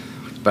stuff.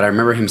 But I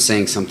remember him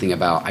saying something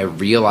about, I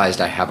realized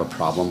I have a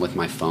problem with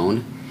my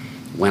phone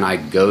when I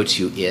go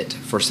to it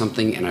for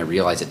something and I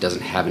realize it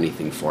doesn't have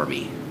anything for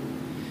me,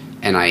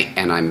 and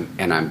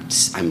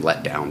I'm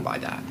let down by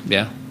that.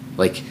 Yeah.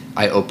 Like,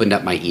 I opened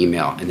up my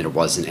email and there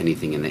wasn't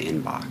anything in the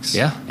inbox.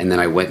 Yeah. And then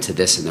I went to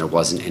this and there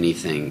wasn't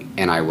anything.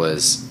 And I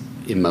was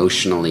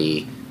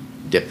emotionally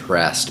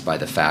depressed by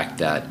the fact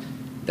that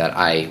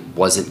I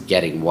wasn't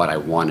getting what I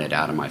wanted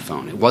out of my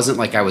phone. It wasn't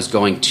like I was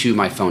going to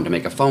my phone to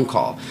make a phone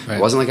call. Right.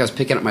 It wasn't like I was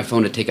picking up my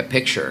phone to take a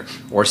picture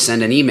or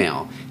send an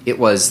email. It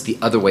was the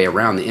other way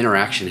around. The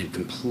interaction had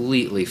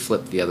completely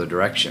flipped the other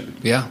direction.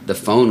 Yeah. The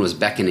phone was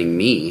beckoning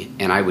me,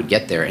 and I would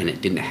get there and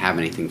it didn't have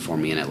anything for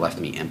me, and it left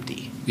me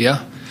empty.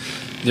 Yeah.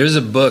 There's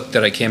a book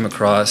that I came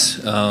across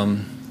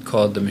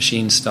called The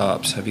Machine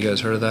Stops. Have you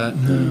guys heard of that?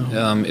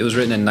 No. It was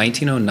written in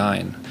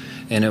 1909,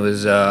 and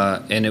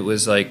it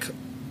was like,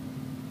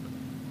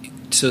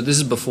 so this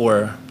is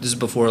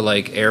before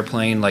like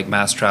airplane, like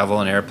mass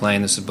travel and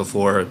airplane. This is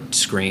before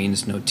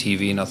screens, no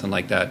TV, nothing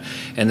like that.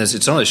 And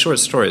it's only a short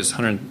story. It's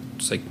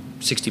like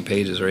 60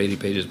 pages or 80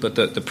 pages. But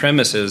the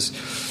premise is,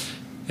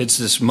 it's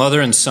this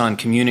mother and son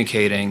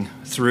communicating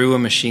through a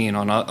machine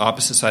on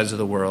opposite sides of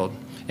the world.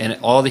 And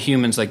all the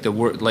humans, like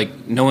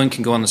no one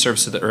can go on the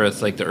surface of the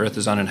earth. Like, the earth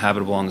is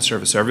uninhabitable on the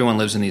surface. So everyone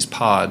lives in these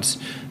pods,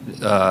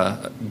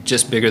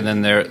 just bigger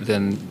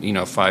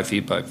than 5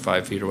 feet by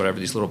 5 feet or whatever.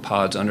 These little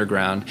pods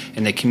underground,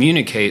 and they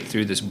communicate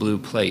through this blue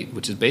plate,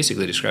 which is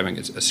basically describing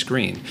a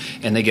screen.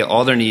 And they get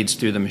all their needs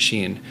through the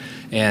machine.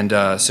 And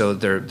so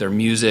their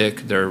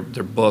music, their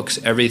books,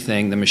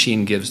 everything. The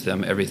machine gives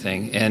them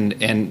everything,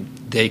 and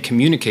they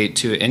communicate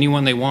to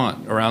anyone they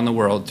want around the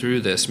world through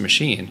this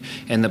machine.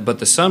 But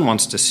the son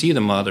wants to see the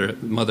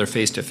mother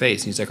face to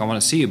face. And he's like, I want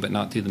to see you, but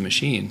not through the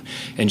machine.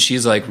 And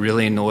she's like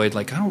really annoyed,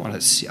 like, I don't want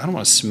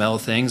to smell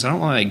things. I don't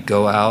want to like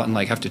go out and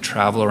like have to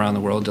travel around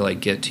the world to like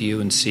get to you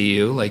and see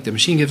you. Like, the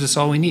machine gives us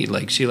all we need.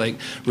 Like, she like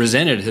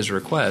resented his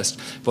request.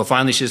 But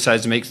finally she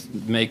decides to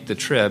make the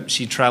trip.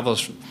 She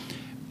travels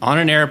on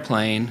an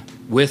airplane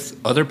with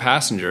other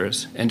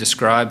passengers and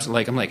describes,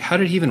 like, I'm like, how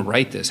did he even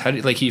write this? How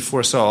did, like, he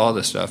foresaw all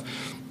this stuff?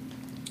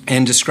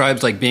 and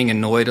describes like being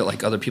annoyed at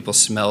like other people's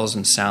smells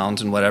and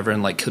sounds and whatever,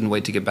 and like couldn't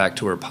wait to get back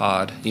to her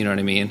pod. You know what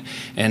I mean?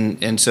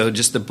 And so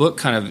just the book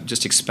kind of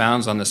just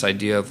expounds on this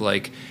idea of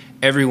like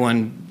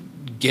everyone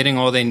getting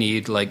all they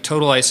need, like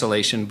total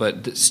isolation,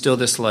 but still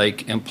this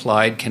like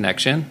implied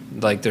connection.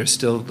 Like they're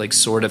still like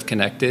sort of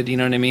connected. You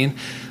know what I mean?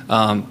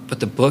 But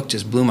the book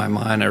just blew my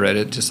mind. I read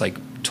it just like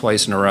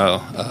twice in a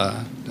row.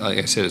 Like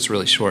I said, it's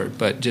really short,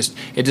 but just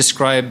it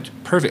described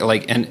perfect.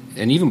 Like and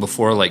even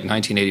before like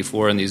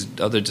 1984 and these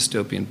other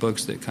dystopian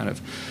books that kind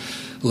of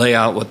lay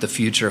out what the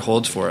future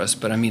holds for us.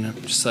 But I mean, I'm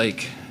just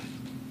like,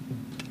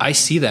 I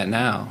see that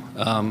now.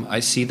 I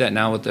see that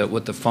now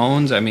with the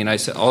phones. I mean,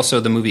 also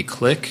the movie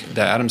Click,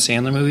 the Adam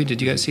Sandler movie.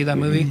 Did you guys see that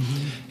movie?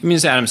 Mm-hmm. I mean,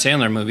 it's an Adam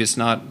Sandler movie. It's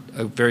not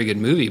a very good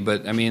movie,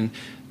 but I mean,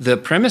 the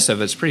premise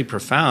of it's pretty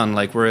profound.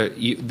 Like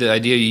the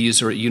idea you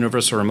use a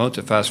universal remote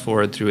to fast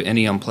forward through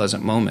any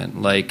unpleasant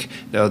moment. Like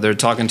they're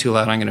talking too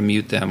loud, I'm going to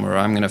mute them, or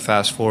I'm going to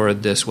fast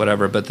forward this,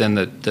 whatever. But then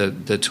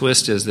the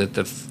twist is that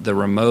the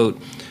remote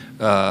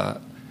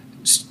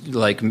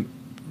like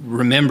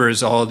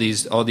remembers all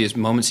these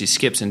moments he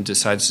skips and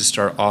decides to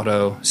start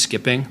auto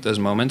skipping those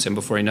moments, and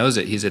before he knows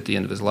it, he's at the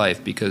end of his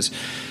life, because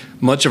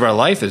much of our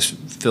life is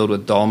filled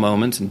with dull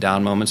moments and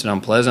down moments and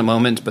unpleasant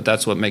moments, but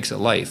that's what makes it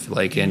life.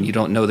 Like, and you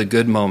don't know the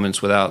good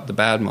moments without the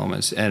bad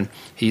moments, and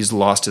he's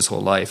lost his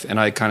whole life. And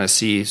I kind of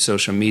see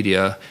social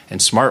media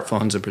and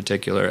smartphones in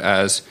particular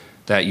as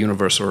that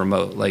universal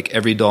remote. Like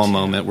every dull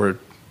moment, we're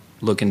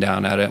looking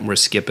down at it and we're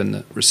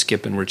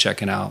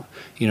checking out.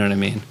 You know what I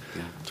mean?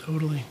 Yeah,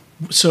 totally.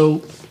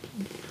 So,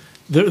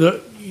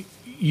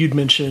 you'd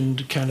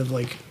mentioned kind of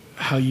like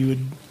who you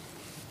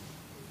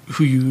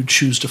would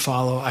choose to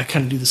follow. I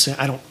kind of do the same.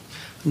 I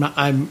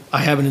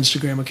have an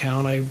Instagram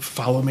account. I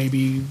follow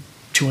maybe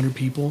 200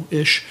 people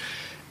ish,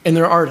 and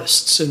they're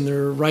artists and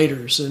they're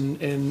writers.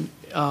 And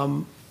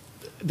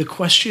the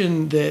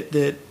question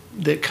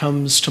that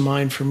comes to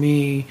mind for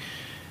me,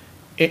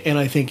 and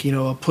I think a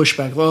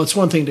pushback. Well, it's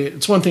one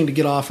thing to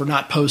get off or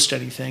not post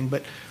anything,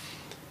 but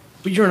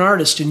you're an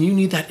artist and you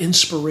need that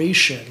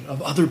inspiration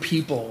of other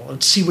people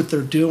and see what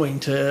they're doing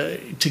to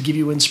give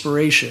you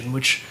inspiration,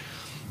 which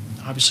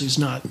obviously is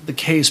not the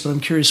case. But I'm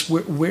curious,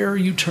 where are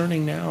you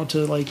turning now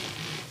to like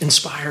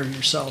inspire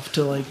yourself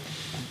to like,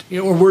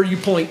 or where are you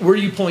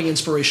pulling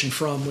inspiration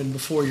from when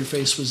before your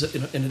face was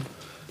in a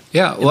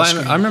yeah,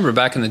 well, I remember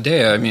back in the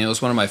day, I mean, it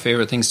was one of my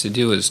favorite things to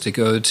do is to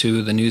go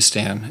to the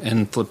newsstand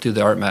and flip through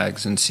the art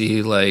mags and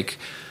see like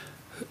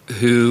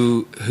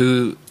who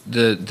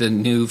the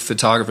new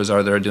photographers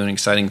are that are doing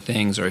exciting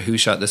things, or who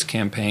shot this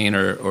campaign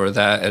or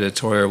that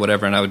editorial or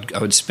whatever. And I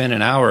would spend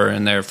an hour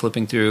in there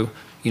flipping through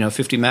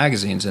 50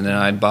 magazines, and then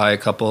I'd buy a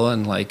couple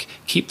and like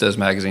keep those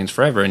magazines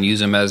forever and use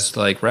them as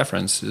like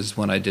references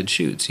when I did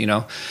shoots,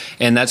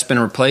 and that's been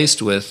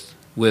replaced with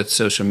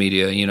social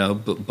media,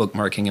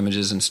 bookmarking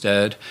images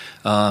instead,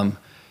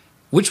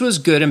 which was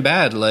good and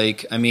bad.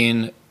 Like, I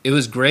mean, it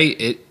was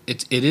great.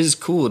 It is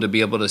cool to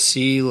be able to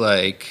see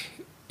like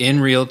in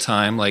real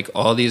time, like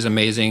all these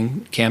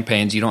amazing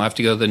campaigns. You don't have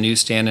to go to the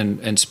newsstand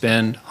and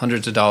spend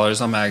hundreds of dollars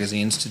on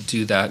magazines to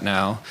do that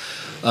now.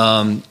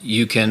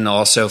 You can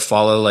also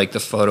follow like the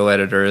photo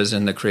editors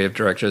and the creative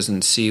directors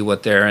and see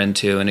what they're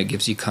into, and it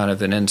gives you kind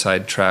of an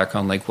inside track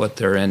on like what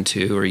they're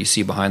into, or you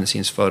see behind the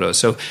scenes photos.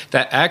 So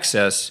that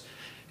access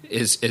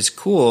is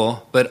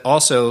cool, but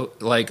also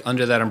like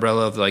under that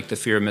umbrella of like the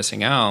fear of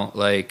missing out,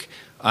 like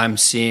I'm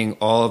seeing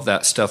all of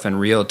that stuff in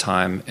real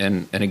time.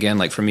 And again,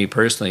 like for me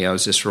personally, I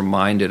was just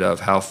reminded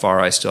of how far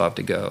I still have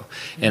to go.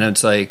 And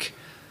it's like,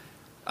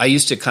 I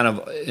used to kind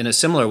of, in a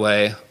similar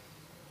way,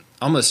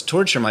 almost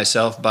torture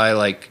myself by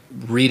like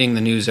reading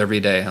the news every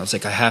day. I was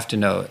like, I have to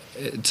know.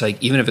 It's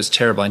like, even if it's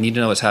terrible, I need to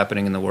know what's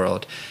happening in the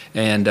world.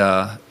 And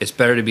it's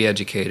better to be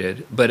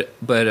educated. So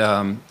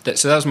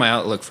that was my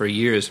outlook for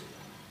years.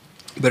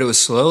 But it was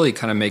slowly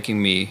kind of making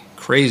me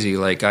crazy.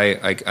 Like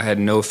I had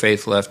no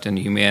faith left in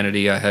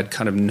humanity. I had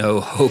kind of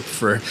no hope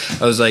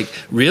I was like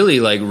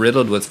really like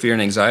riddled with fear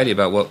and anxiety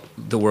about what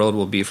the world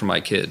will be for my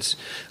kids.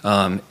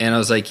 And I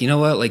was like, you know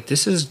what? Like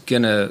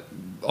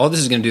all this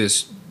is gonna do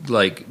is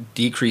like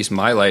decrease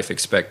my life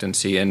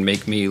expectancy and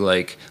make me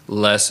like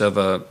less of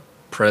a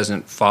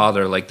present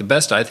father. Like the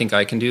best I think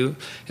I can do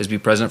is be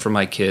present for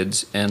my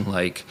kids and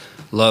like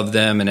love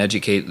them and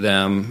educate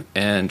them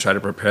and try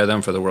to prepare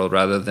them for the world,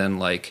 rather than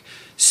like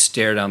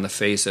stare down the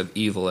face of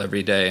evil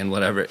every day and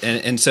whatever.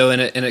 And so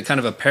in a kind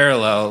of a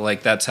parallel,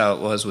 like that's how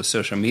it was with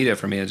social media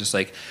for me. It's just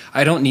like,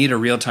 I don't need a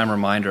real-time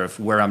reminder of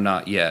where I'm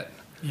not yet.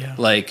 Yeah.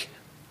 Like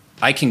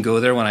I can go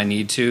there when I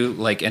need to.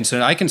 Like, and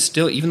so I can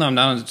still, even though I'm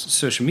not on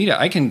social media,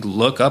 I can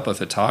look up a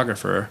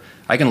photographer.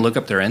 I can look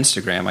up their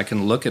Instagram. I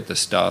can look at the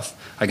stuff.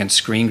 I can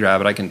screen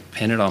grab it. I can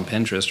pin it on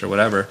Pinterest or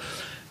whatever.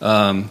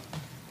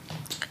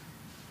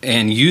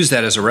 And use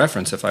that as a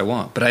reference if I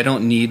want. But I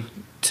don't need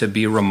to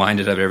be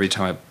reminded of it every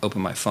time I open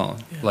my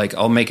phone. Yeah. Like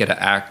I'll make it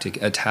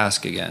a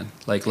task again.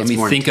 Like let me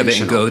think of it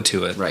and go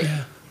to it. Right.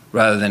 Yeah.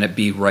 Rather than it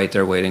be right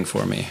there waiting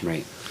for me.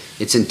 Right.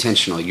 It's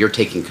intentional. You're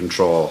taking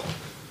control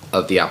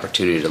of the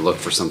opportunity to look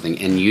for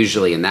something. And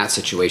usually in that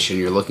situation,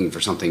 you're looking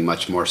for something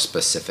much more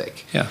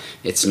specific. Yeah.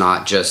 It's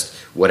not just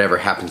whatever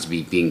happens to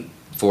be being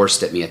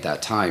forced at me at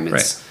that time.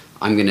 It's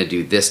I'm going to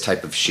do this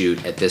type of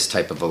shoot at this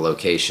type of a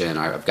location.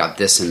 I've got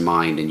this in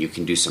mind, and you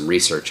can do some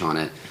research on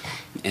it.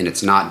 And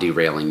it's not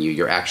derailing you.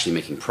 You're actually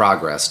making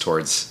progress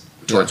towards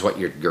what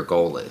your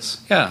goal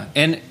is. Yeah.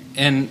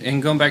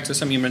 And going back to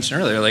something you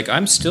mentioned earlier, like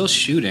I'm still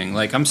shooting.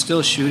 Like I'm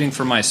still shooting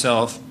for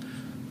myself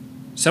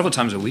several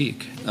times a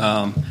week.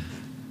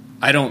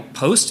 I don't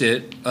post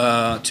it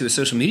to a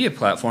social media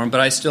platform, but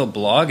I still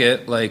blog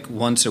it like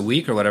once a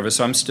week or whatever.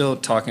 So I'm still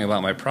talking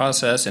about my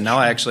process, and now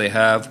I actually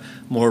have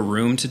more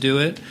room to do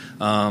it.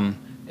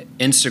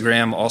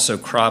 Instagram also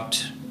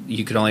cropped.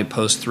 You could only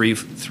post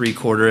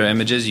three-quarter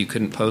images. You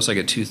couldn't post like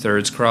a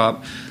 2/3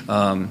 crop.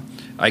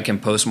 I can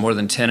post more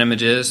than 10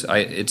 images.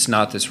 It's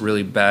not this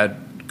really bad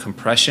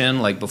compression.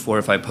 Like before,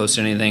 if I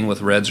posted anything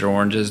with reds or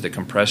oranges, the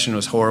compression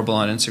was horrible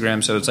on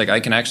Instagram. So it's like I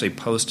can actually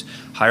post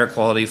higher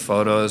quality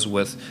photos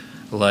with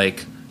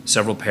like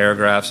several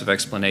paragraphs of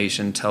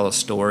explanation, tell a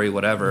story,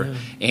 whatever.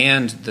 Yeah.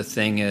 And the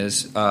thing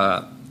is,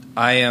 I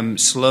am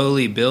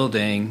slowly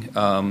building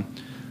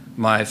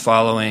my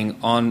following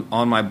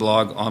on my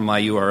blog, on my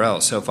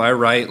URL. So if I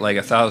write like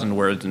 1,000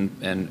 words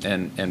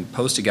and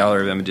post a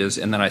gallery of images,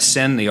 and then I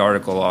send the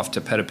article off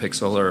to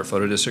Petapixel or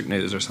Photo District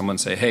News, or someone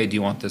say, hey, do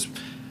you want this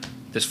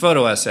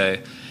photo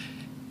essay?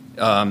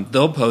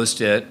 They'll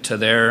post it to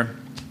their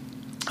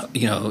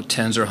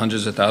tens or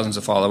hundreds of thousands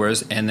of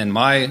followers, and then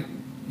my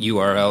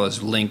URL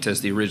is linked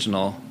as the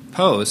original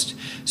post.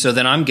 So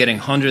then I'm getting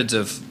hundreds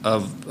of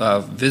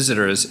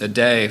visitors a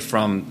day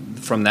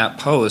from that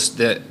post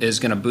that is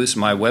going to boost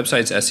my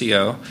website's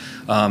SEO.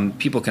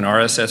 People can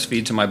RSS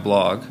feed to my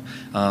blog.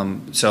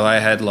 So I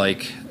had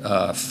like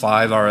 5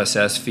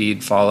 RSS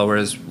feed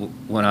followers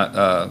when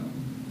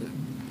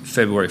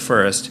February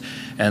 1st,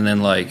 and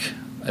then I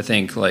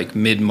think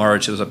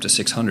mid-March it was up to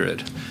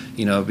 600,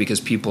 because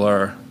people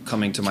are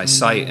coming to my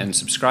site and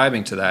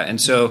subscribing to that. And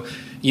so,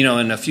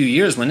 in a few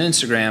years when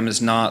Instagram is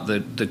not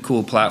the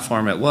cool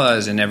platform it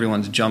was and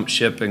everyone's jumped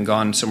ship and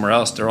gone somewhere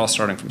else, they're all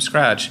starting from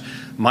scratch.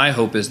 My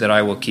hope is that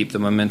I will keep the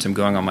momentum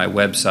going on my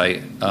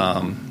website,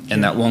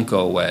 and that won't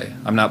go away.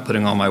 I'm not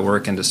putting all my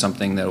work into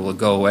something that will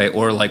go away,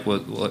 or like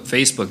what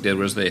Facebook did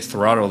was they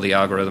throttled the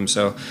algorithm.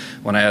 So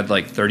when I had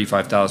like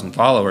 35,000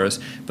 followers,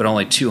 but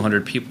only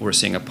 200 people were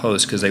seeing a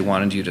post because they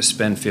wanted you to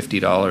spend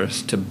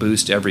 $50 to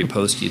boost every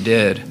post you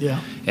did.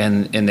 Yeah.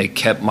 And they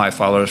kept my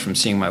followers from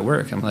seeing my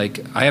work. I'm like,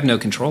 I have no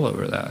control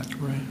over that.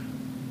 Right.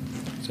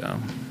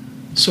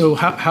 So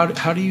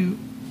how do you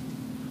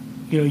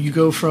you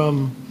go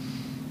from,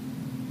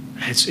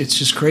 it's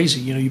just crazy.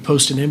 You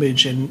post an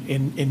image and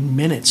in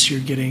minutes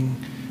you're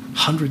getting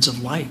hundreds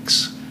of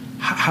likes.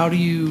 How do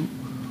you,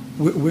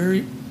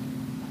 where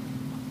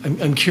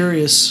I'm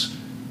curious,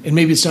 and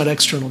maybe it's not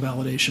external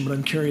validation, but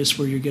I'm curious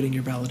where you're getting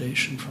your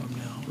validation from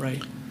now,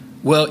 right?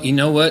 Well, you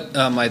know what?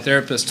 My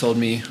therapist told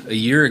me a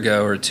year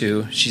ago or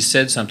two, she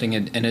said something,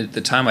 and at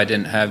the time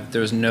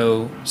there was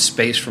no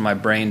space for my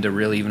brain to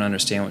really even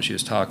understand what she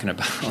was talking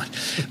about.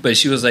 But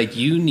she was like,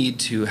 you need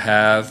to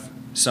have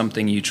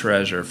something you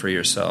treasure for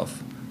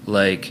yourself.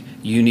 Like,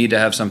 you need to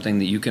have something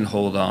that you can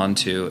hold on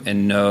to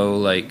and know,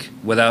 like,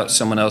 without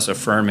someone else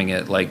affirming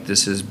it, like,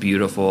 this is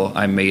beautiful,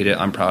 I made it,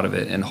 I'm proud of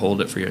it, and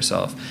hold it for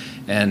yourself.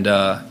 And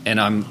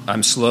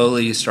I'm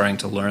slowly starting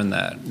to learn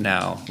that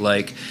now.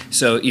 Like,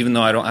 so even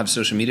though I don't have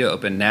social media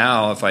open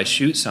now, if I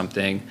shoot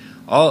something,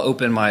 I'll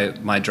open my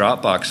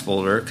Dropbox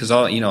folder, because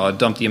I'll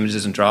dump the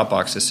images in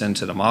Dropbox to send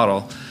to the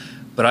model.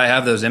 But I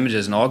have those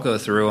images, and I'll go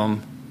through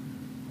them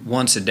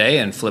once a day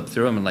and flip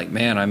through them and like,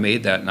 man, I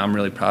made that, and I'm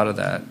really proud of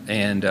that.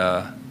 And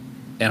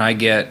I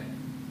get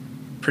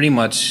pretty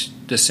much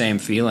the same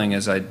feeling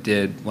as I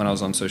did when I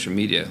was on social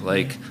media.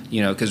 Like,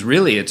 because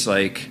really it's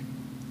like,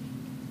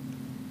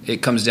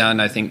 it comes down,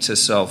 I think, to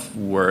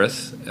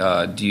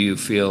self-worth. Do you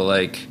feel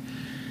like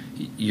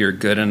you're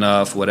good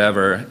enough,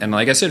 whatever? And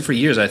like I said, for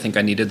years, I think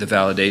I needed the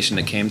validation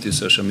that came through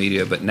social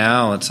media. But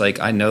now it's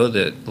like, I know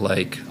that,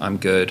 like, I'm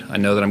good. I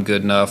know that I'm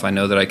good enough. I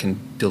know that I can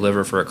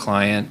deliver for a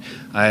client.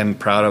 I am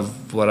proud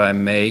of what I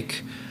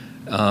make.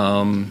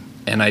 And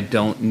I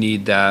don't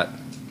need that.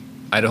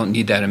 I don't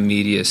need that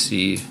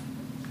immediacy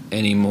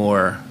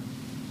anymore,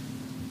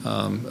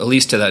 at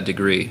least to that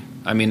degree.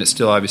 I mean, it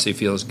still obviously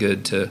feels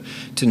good to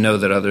know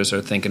that others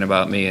are thinking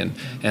about me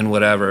and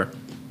whatever.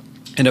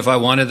 And if I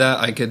wanted that,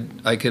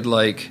 I could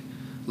like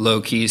low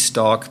key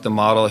stalk the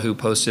model who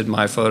posted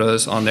my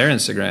photos on their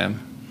Instagram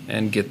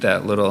and get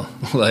that little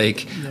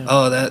like,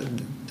 oh,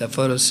 that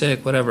photo's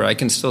sick, whatever. I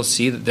can still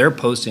see that they're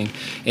posting.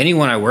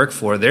 Anyone I work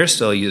for, they're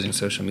still using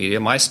social media.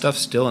 My stuff's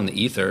still in the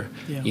ether.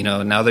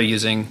 Yeah. Now they're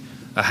using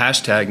a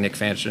hashtag Nick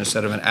Fancher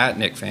instead of an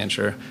 @Nick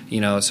Fancher.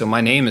 So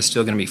my name is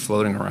still going to be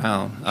floating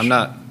around. I'm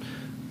not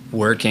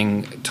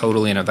working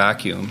totally in a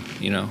vacuum.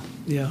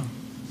 Yeah.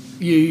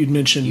 You'd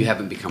mentioned you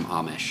haven't become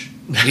Amish.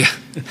 Yeah.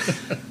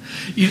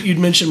 You'd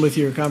mentioned with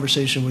your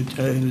conversation with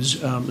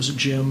was it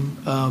Jim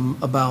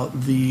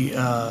about the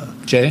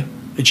Jay,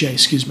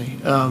 excuse me.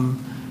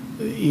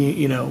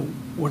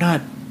 we're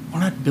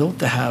not built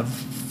to have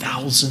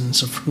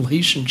thousands of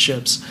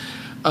relationships.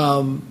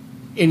 And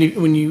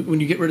when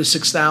you get rid of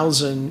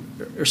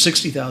 6,000 or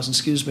 60,000,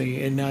 excuse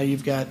me, and now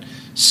you've got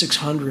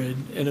 600,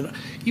 and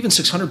even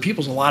 600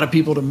 people is a lot of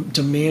people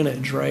to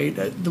manage, right?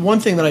 The one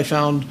thing that I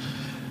found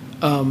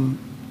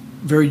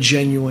very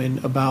genuine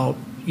about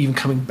even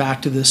coming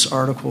back to this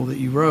article that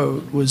you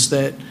wrote was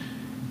that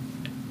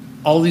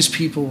all these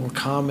people were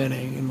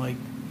commenting and like,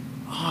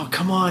 "Oh,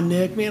 come on,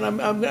 Nick, man,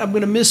 I'm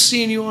going to miss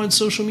seeing you on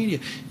social media."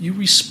 You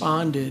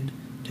responded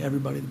to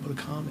everybody that put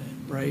a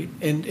comment, right?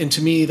 And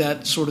to me,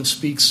 that sort of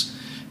speaks.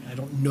 I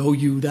don't know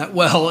you that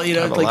well, you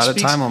know. I have a lot of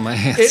time on my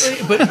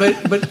hands,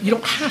 but you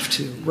don't have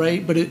to,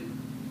 right?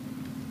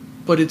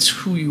 But it's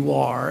who you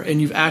are,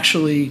 and you've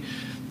actually,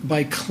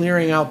 by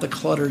clearing out the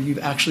clutter, you've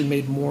actually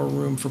made more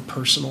room for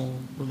personal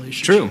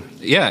relationships. True,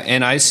 yeah,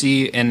 and I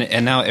see, and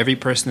now every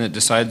person that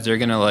decides they're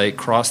going to like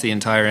cross the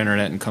entire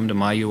internet and come to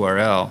my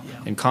URL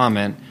and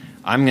comment,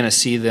 I'm going to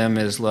see them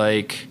as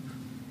like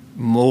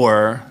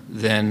more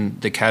than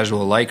the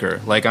casual liker.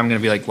 Like I'm going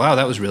to be like, wow,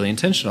 that was really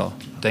intentional.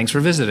 Thanks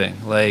for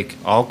visiting. Like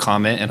I'll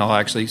comment and I'll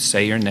actually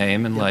say your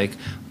name and like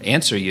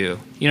answer you.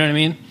 You know what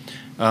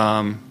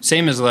I mean?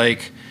 Same as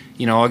like,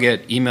 you know, I'll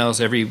get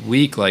emails every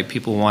week like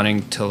people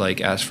wanting to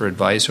like ask for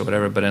advice or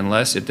whatever. But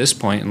unless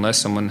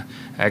someone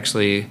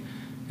actually,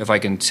 if I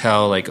can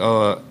tell like,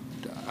 oh,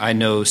 I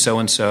know so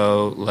and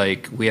so,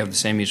 like we have the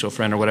same mutual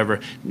friend or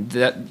whatever,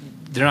 that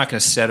they're not going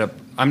to set up.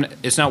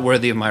 It's not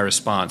worthy of my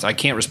response. I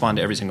can't respond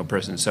to every single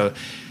person. So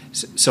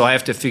I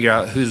have to figure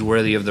out who's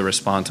worthy of the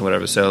response or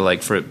whatever. So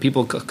like for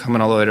people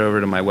coming all the way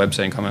over to my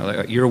website and comment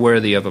like, you're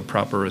worthy of a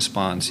proper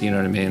response. You know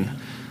what I mean?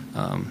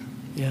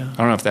 Yeah. I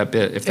don't know if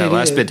that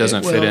last bit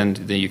doesn't fit in,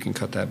 then you can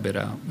cut that bit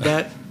out.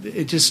 I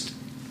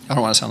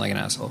don't want to sound like an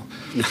asshole.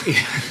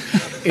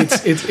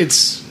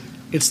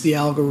 It's the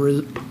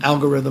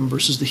algorithm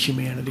versus the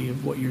humanity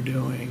of what you're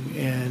doing,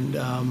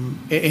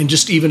 and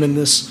just even in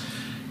this,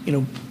 you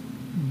know,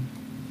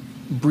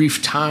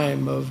 brief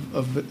time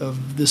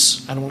of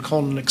this, I don't want to call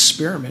it an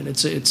experiment.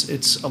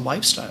 It's a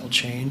lifestyle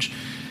change.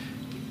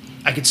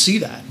 I could see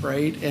that,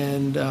 right?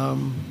 And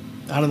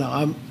I don't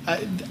know.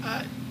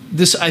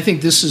 I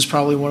think this is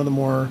probably one of the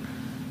more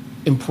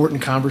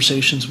important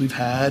conversations we've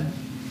had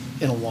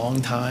in a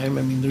long time.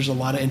 I mean, there's a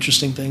lot of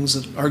interesting things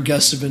that our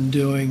guests have been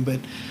doing, but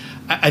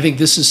I think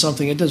this is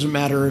something. It doesn't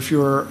matter if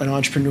you're an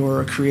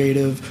entrepreneur, a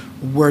creative,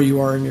 where you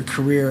are in your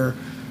career.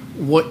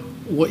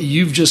 What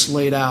you've just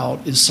laid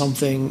out is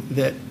something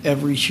that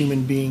every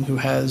human being who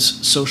has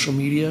social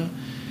media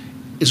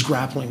is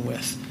grappling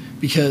with,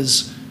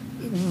 because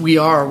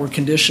we're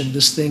conditioned.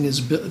 This thing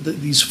is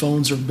these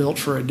phones are built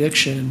for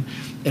addiction,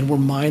 and we're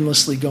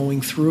mindlessly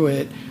going through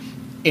it.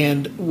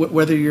 And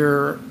whether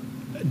you're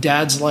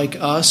dads like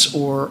us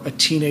or a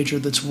teenager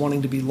that's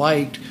wanting to be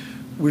liked,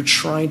 we're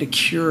trying to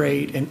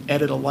curate and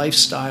edit a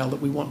lifestyle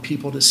that we want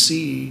people to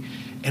see.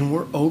 And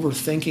we're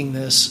overthinking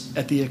this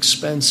at the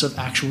expense of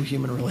actual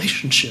human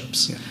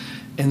relationships. Yeah.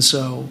 And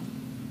so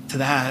to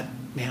that,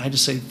 man, I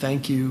just say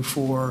thank you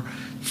for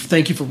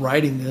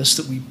writing this,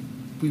 that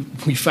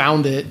we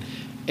found it,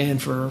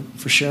 and for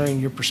sharing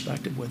your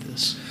perspective with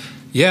us.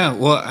 Yeah,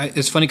 well,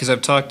 it's funny because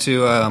I've talked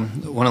to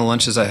one of the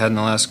lunches I had in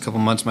the last couple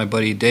of months. My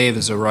buddy Dave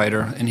is a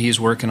writer, and he's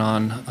working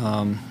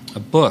on a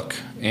book.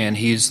 And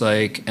he's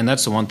like, and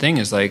that's the one thing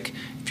is like,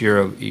 if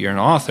you're an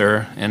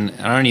author, and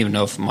I don't even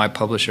know if my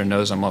publisher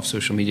knows I'm off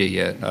social media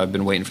yet. I've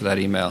been waiting for that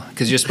email,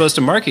 because you're supposed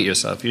to market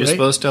yourself. You're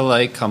supposed to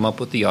like come up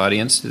with the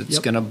audience that's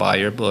going to buy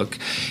your book,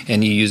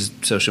 and you use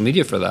social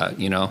media for that,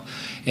 you know.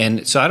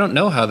 And so I don't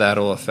know how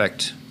that'll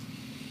affect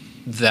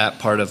that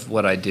part of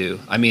what I do.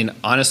 I mean,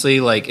 honestly,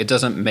 like it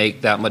doesn't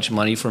make that much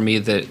money for me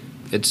that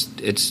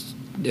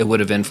it would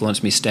have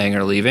influenced me staying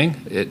or leaving.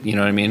 You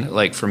know what I mean?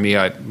 Like for me,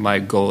 my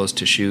goal is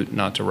to shoot,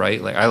 not to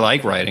write. Like I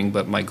like writing,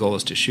 but my goal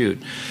is to shoot.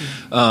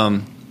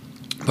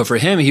 But for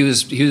him, he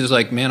was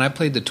like, man, I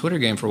played the Twitter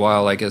game for a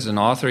while. Like as an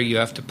author, you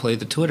have to play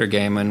the Twitter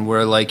game, and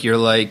where like you're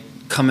like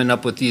coming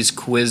up with these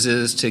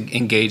quizzes to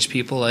engage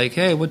people. Like,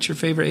 hey, what's your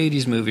favorite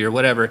 '80s movie or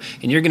whatever?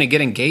 And you're going to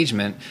get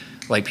engagement.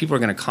 Like people are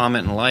going to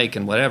comment and like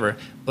and whatever,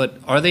 but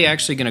are they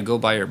actually going to go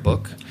buy your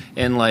book?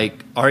 And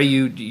like,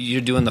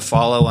 you're doing the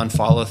follow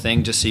unfollow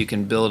thing just so you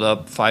can build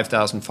up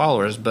 5,000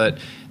 followers? But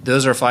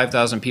those are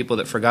 5,000 people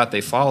that forgot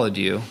they followed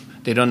you.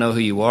 They don't know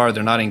who you are.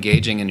 They're not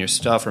engaging in your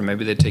stuff, or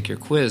maybe they take your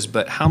quiz.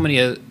 But how many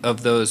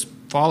of those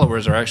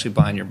followers are actually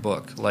buying your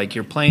book? Like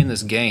you're playing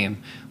this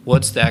game.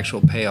 What's the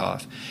actual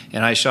payoff?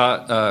 And I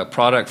shot a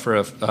product for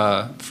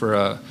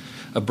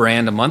a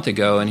brand a month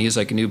ago, and he's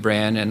like a new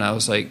brand, and I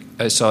was like,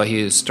 I saw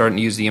he was starting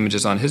to use the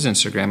images on his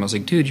Instagram. I was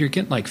like, dude, you're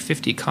getting like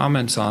 50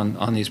 comments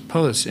on these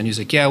posts. And he's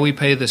like, yeah, we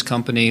pay this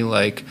company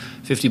like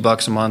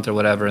 $50 a month or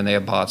whatever, and they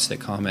have bots that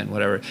comment,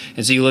 whatever.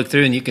 And so you look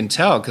through and you can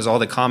tell, because all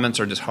the comments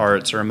are just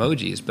hearts or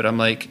emojis. But I'm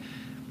like,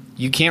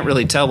 you can't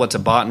really tell what's a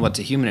bot and what's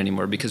a human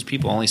anymore, because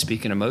people only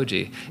speak in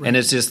emoji. Right. And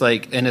it's just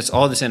like, and it's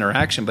all this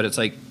interaction, but it's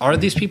like, are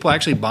these people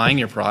actually buying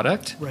your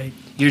product? Right.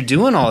 You're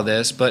doing all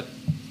this, but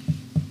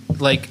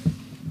like,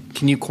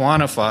 can you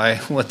quantify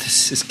what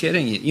this is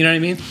getting you? You know what I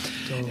mean?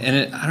 Totally.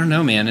 And I don't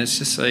know, man. It's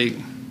just like,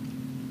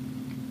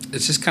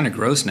 it's just kind of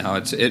gross now.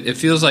 It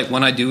feels like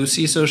when I do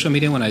see social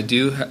media, when I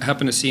do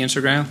happen to see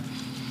Instagram,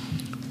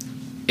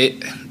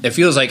 it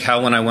feels like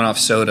how when I went off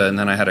soda and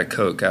then I had a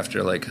Coke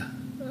after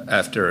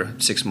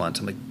 6 months.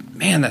 I'm like,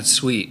 man, that's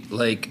sweet.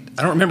 Like,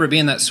 I don't remember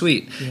being that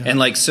sweet. Yeah. And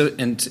like, so,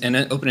 and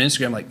opening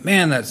Instagram, I'm like,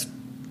 man, that's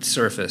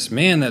surface.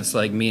 Man, that's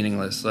like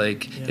meaningless.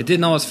 Like, it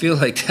didn't always feel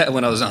like that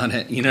when I was on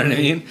it. You know what I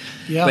mean?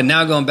 Yeah. But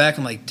now going back,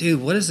 I'm like,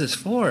 dude, what is this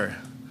for?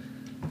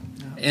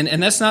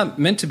 And that's not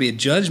meant to be a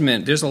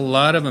judgment. There's a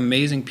lot of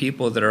amazing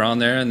people that are on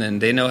there, and then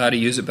they know how to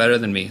use it better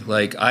than me.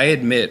 Like, I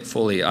admit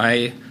fully,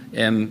 I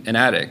am an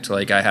addict.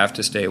 Like, I have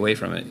to stay away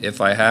from it.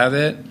 If I have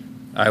it,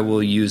 I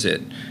will use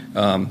it.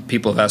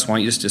 People have asked, why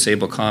don't you just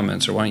disable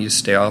comments, or why don't you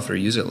stay off or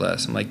use it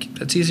less? I'm like,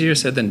 that's easier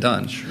said than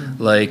done. Sure.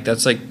 Like,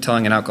 that's like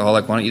telling an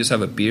alcoholic, why don't you just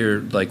have a beer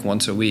like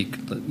once a week?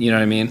 You know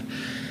what I mean?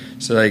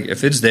 So like,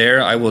 if it's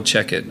there, I will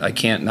check it. I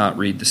can't not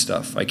read the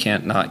stuff. I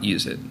can't not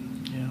use it.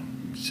 Yeah.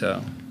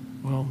 So,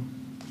 well,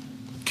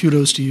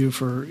 kudos to you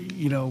for,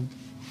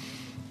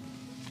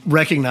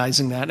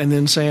 recognizing that and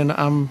then saying,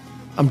 I'm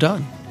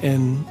done,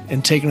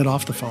 and taking it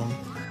off the phone.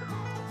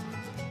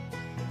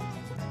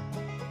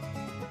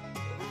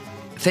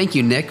 Thank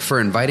you, Nick,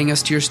 for inviting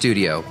us to your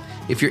studio.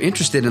 If you're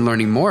interested in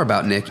learning more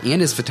about Nick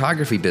and his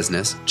photography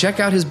business, check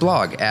out his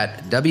blog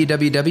at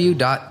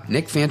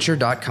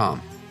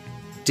www.nickfancher.com.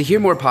 To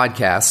hear more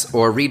podcasts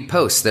or read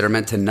posts that are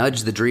meant to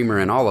nudge the dreamer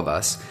in all of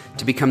us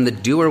to become the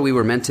doer we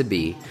were meant to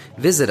be,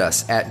 visit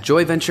us at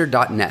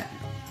joyventure.net.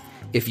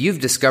 If you've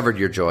discovered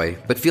your joy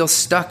but feel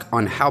stuck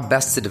on how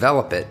best to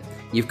develop it,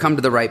 you've come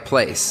to the right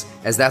place,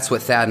 as that's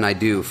what Thad and I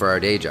do for our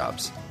day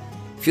jobs.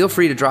 Feel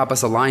free to drop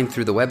us a line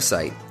through the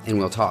website, and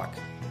we'll talk.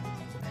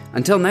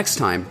 Until next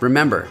time,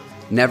 remember,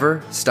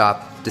 never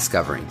stop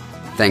discovering.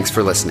 Thanks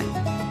for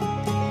listening.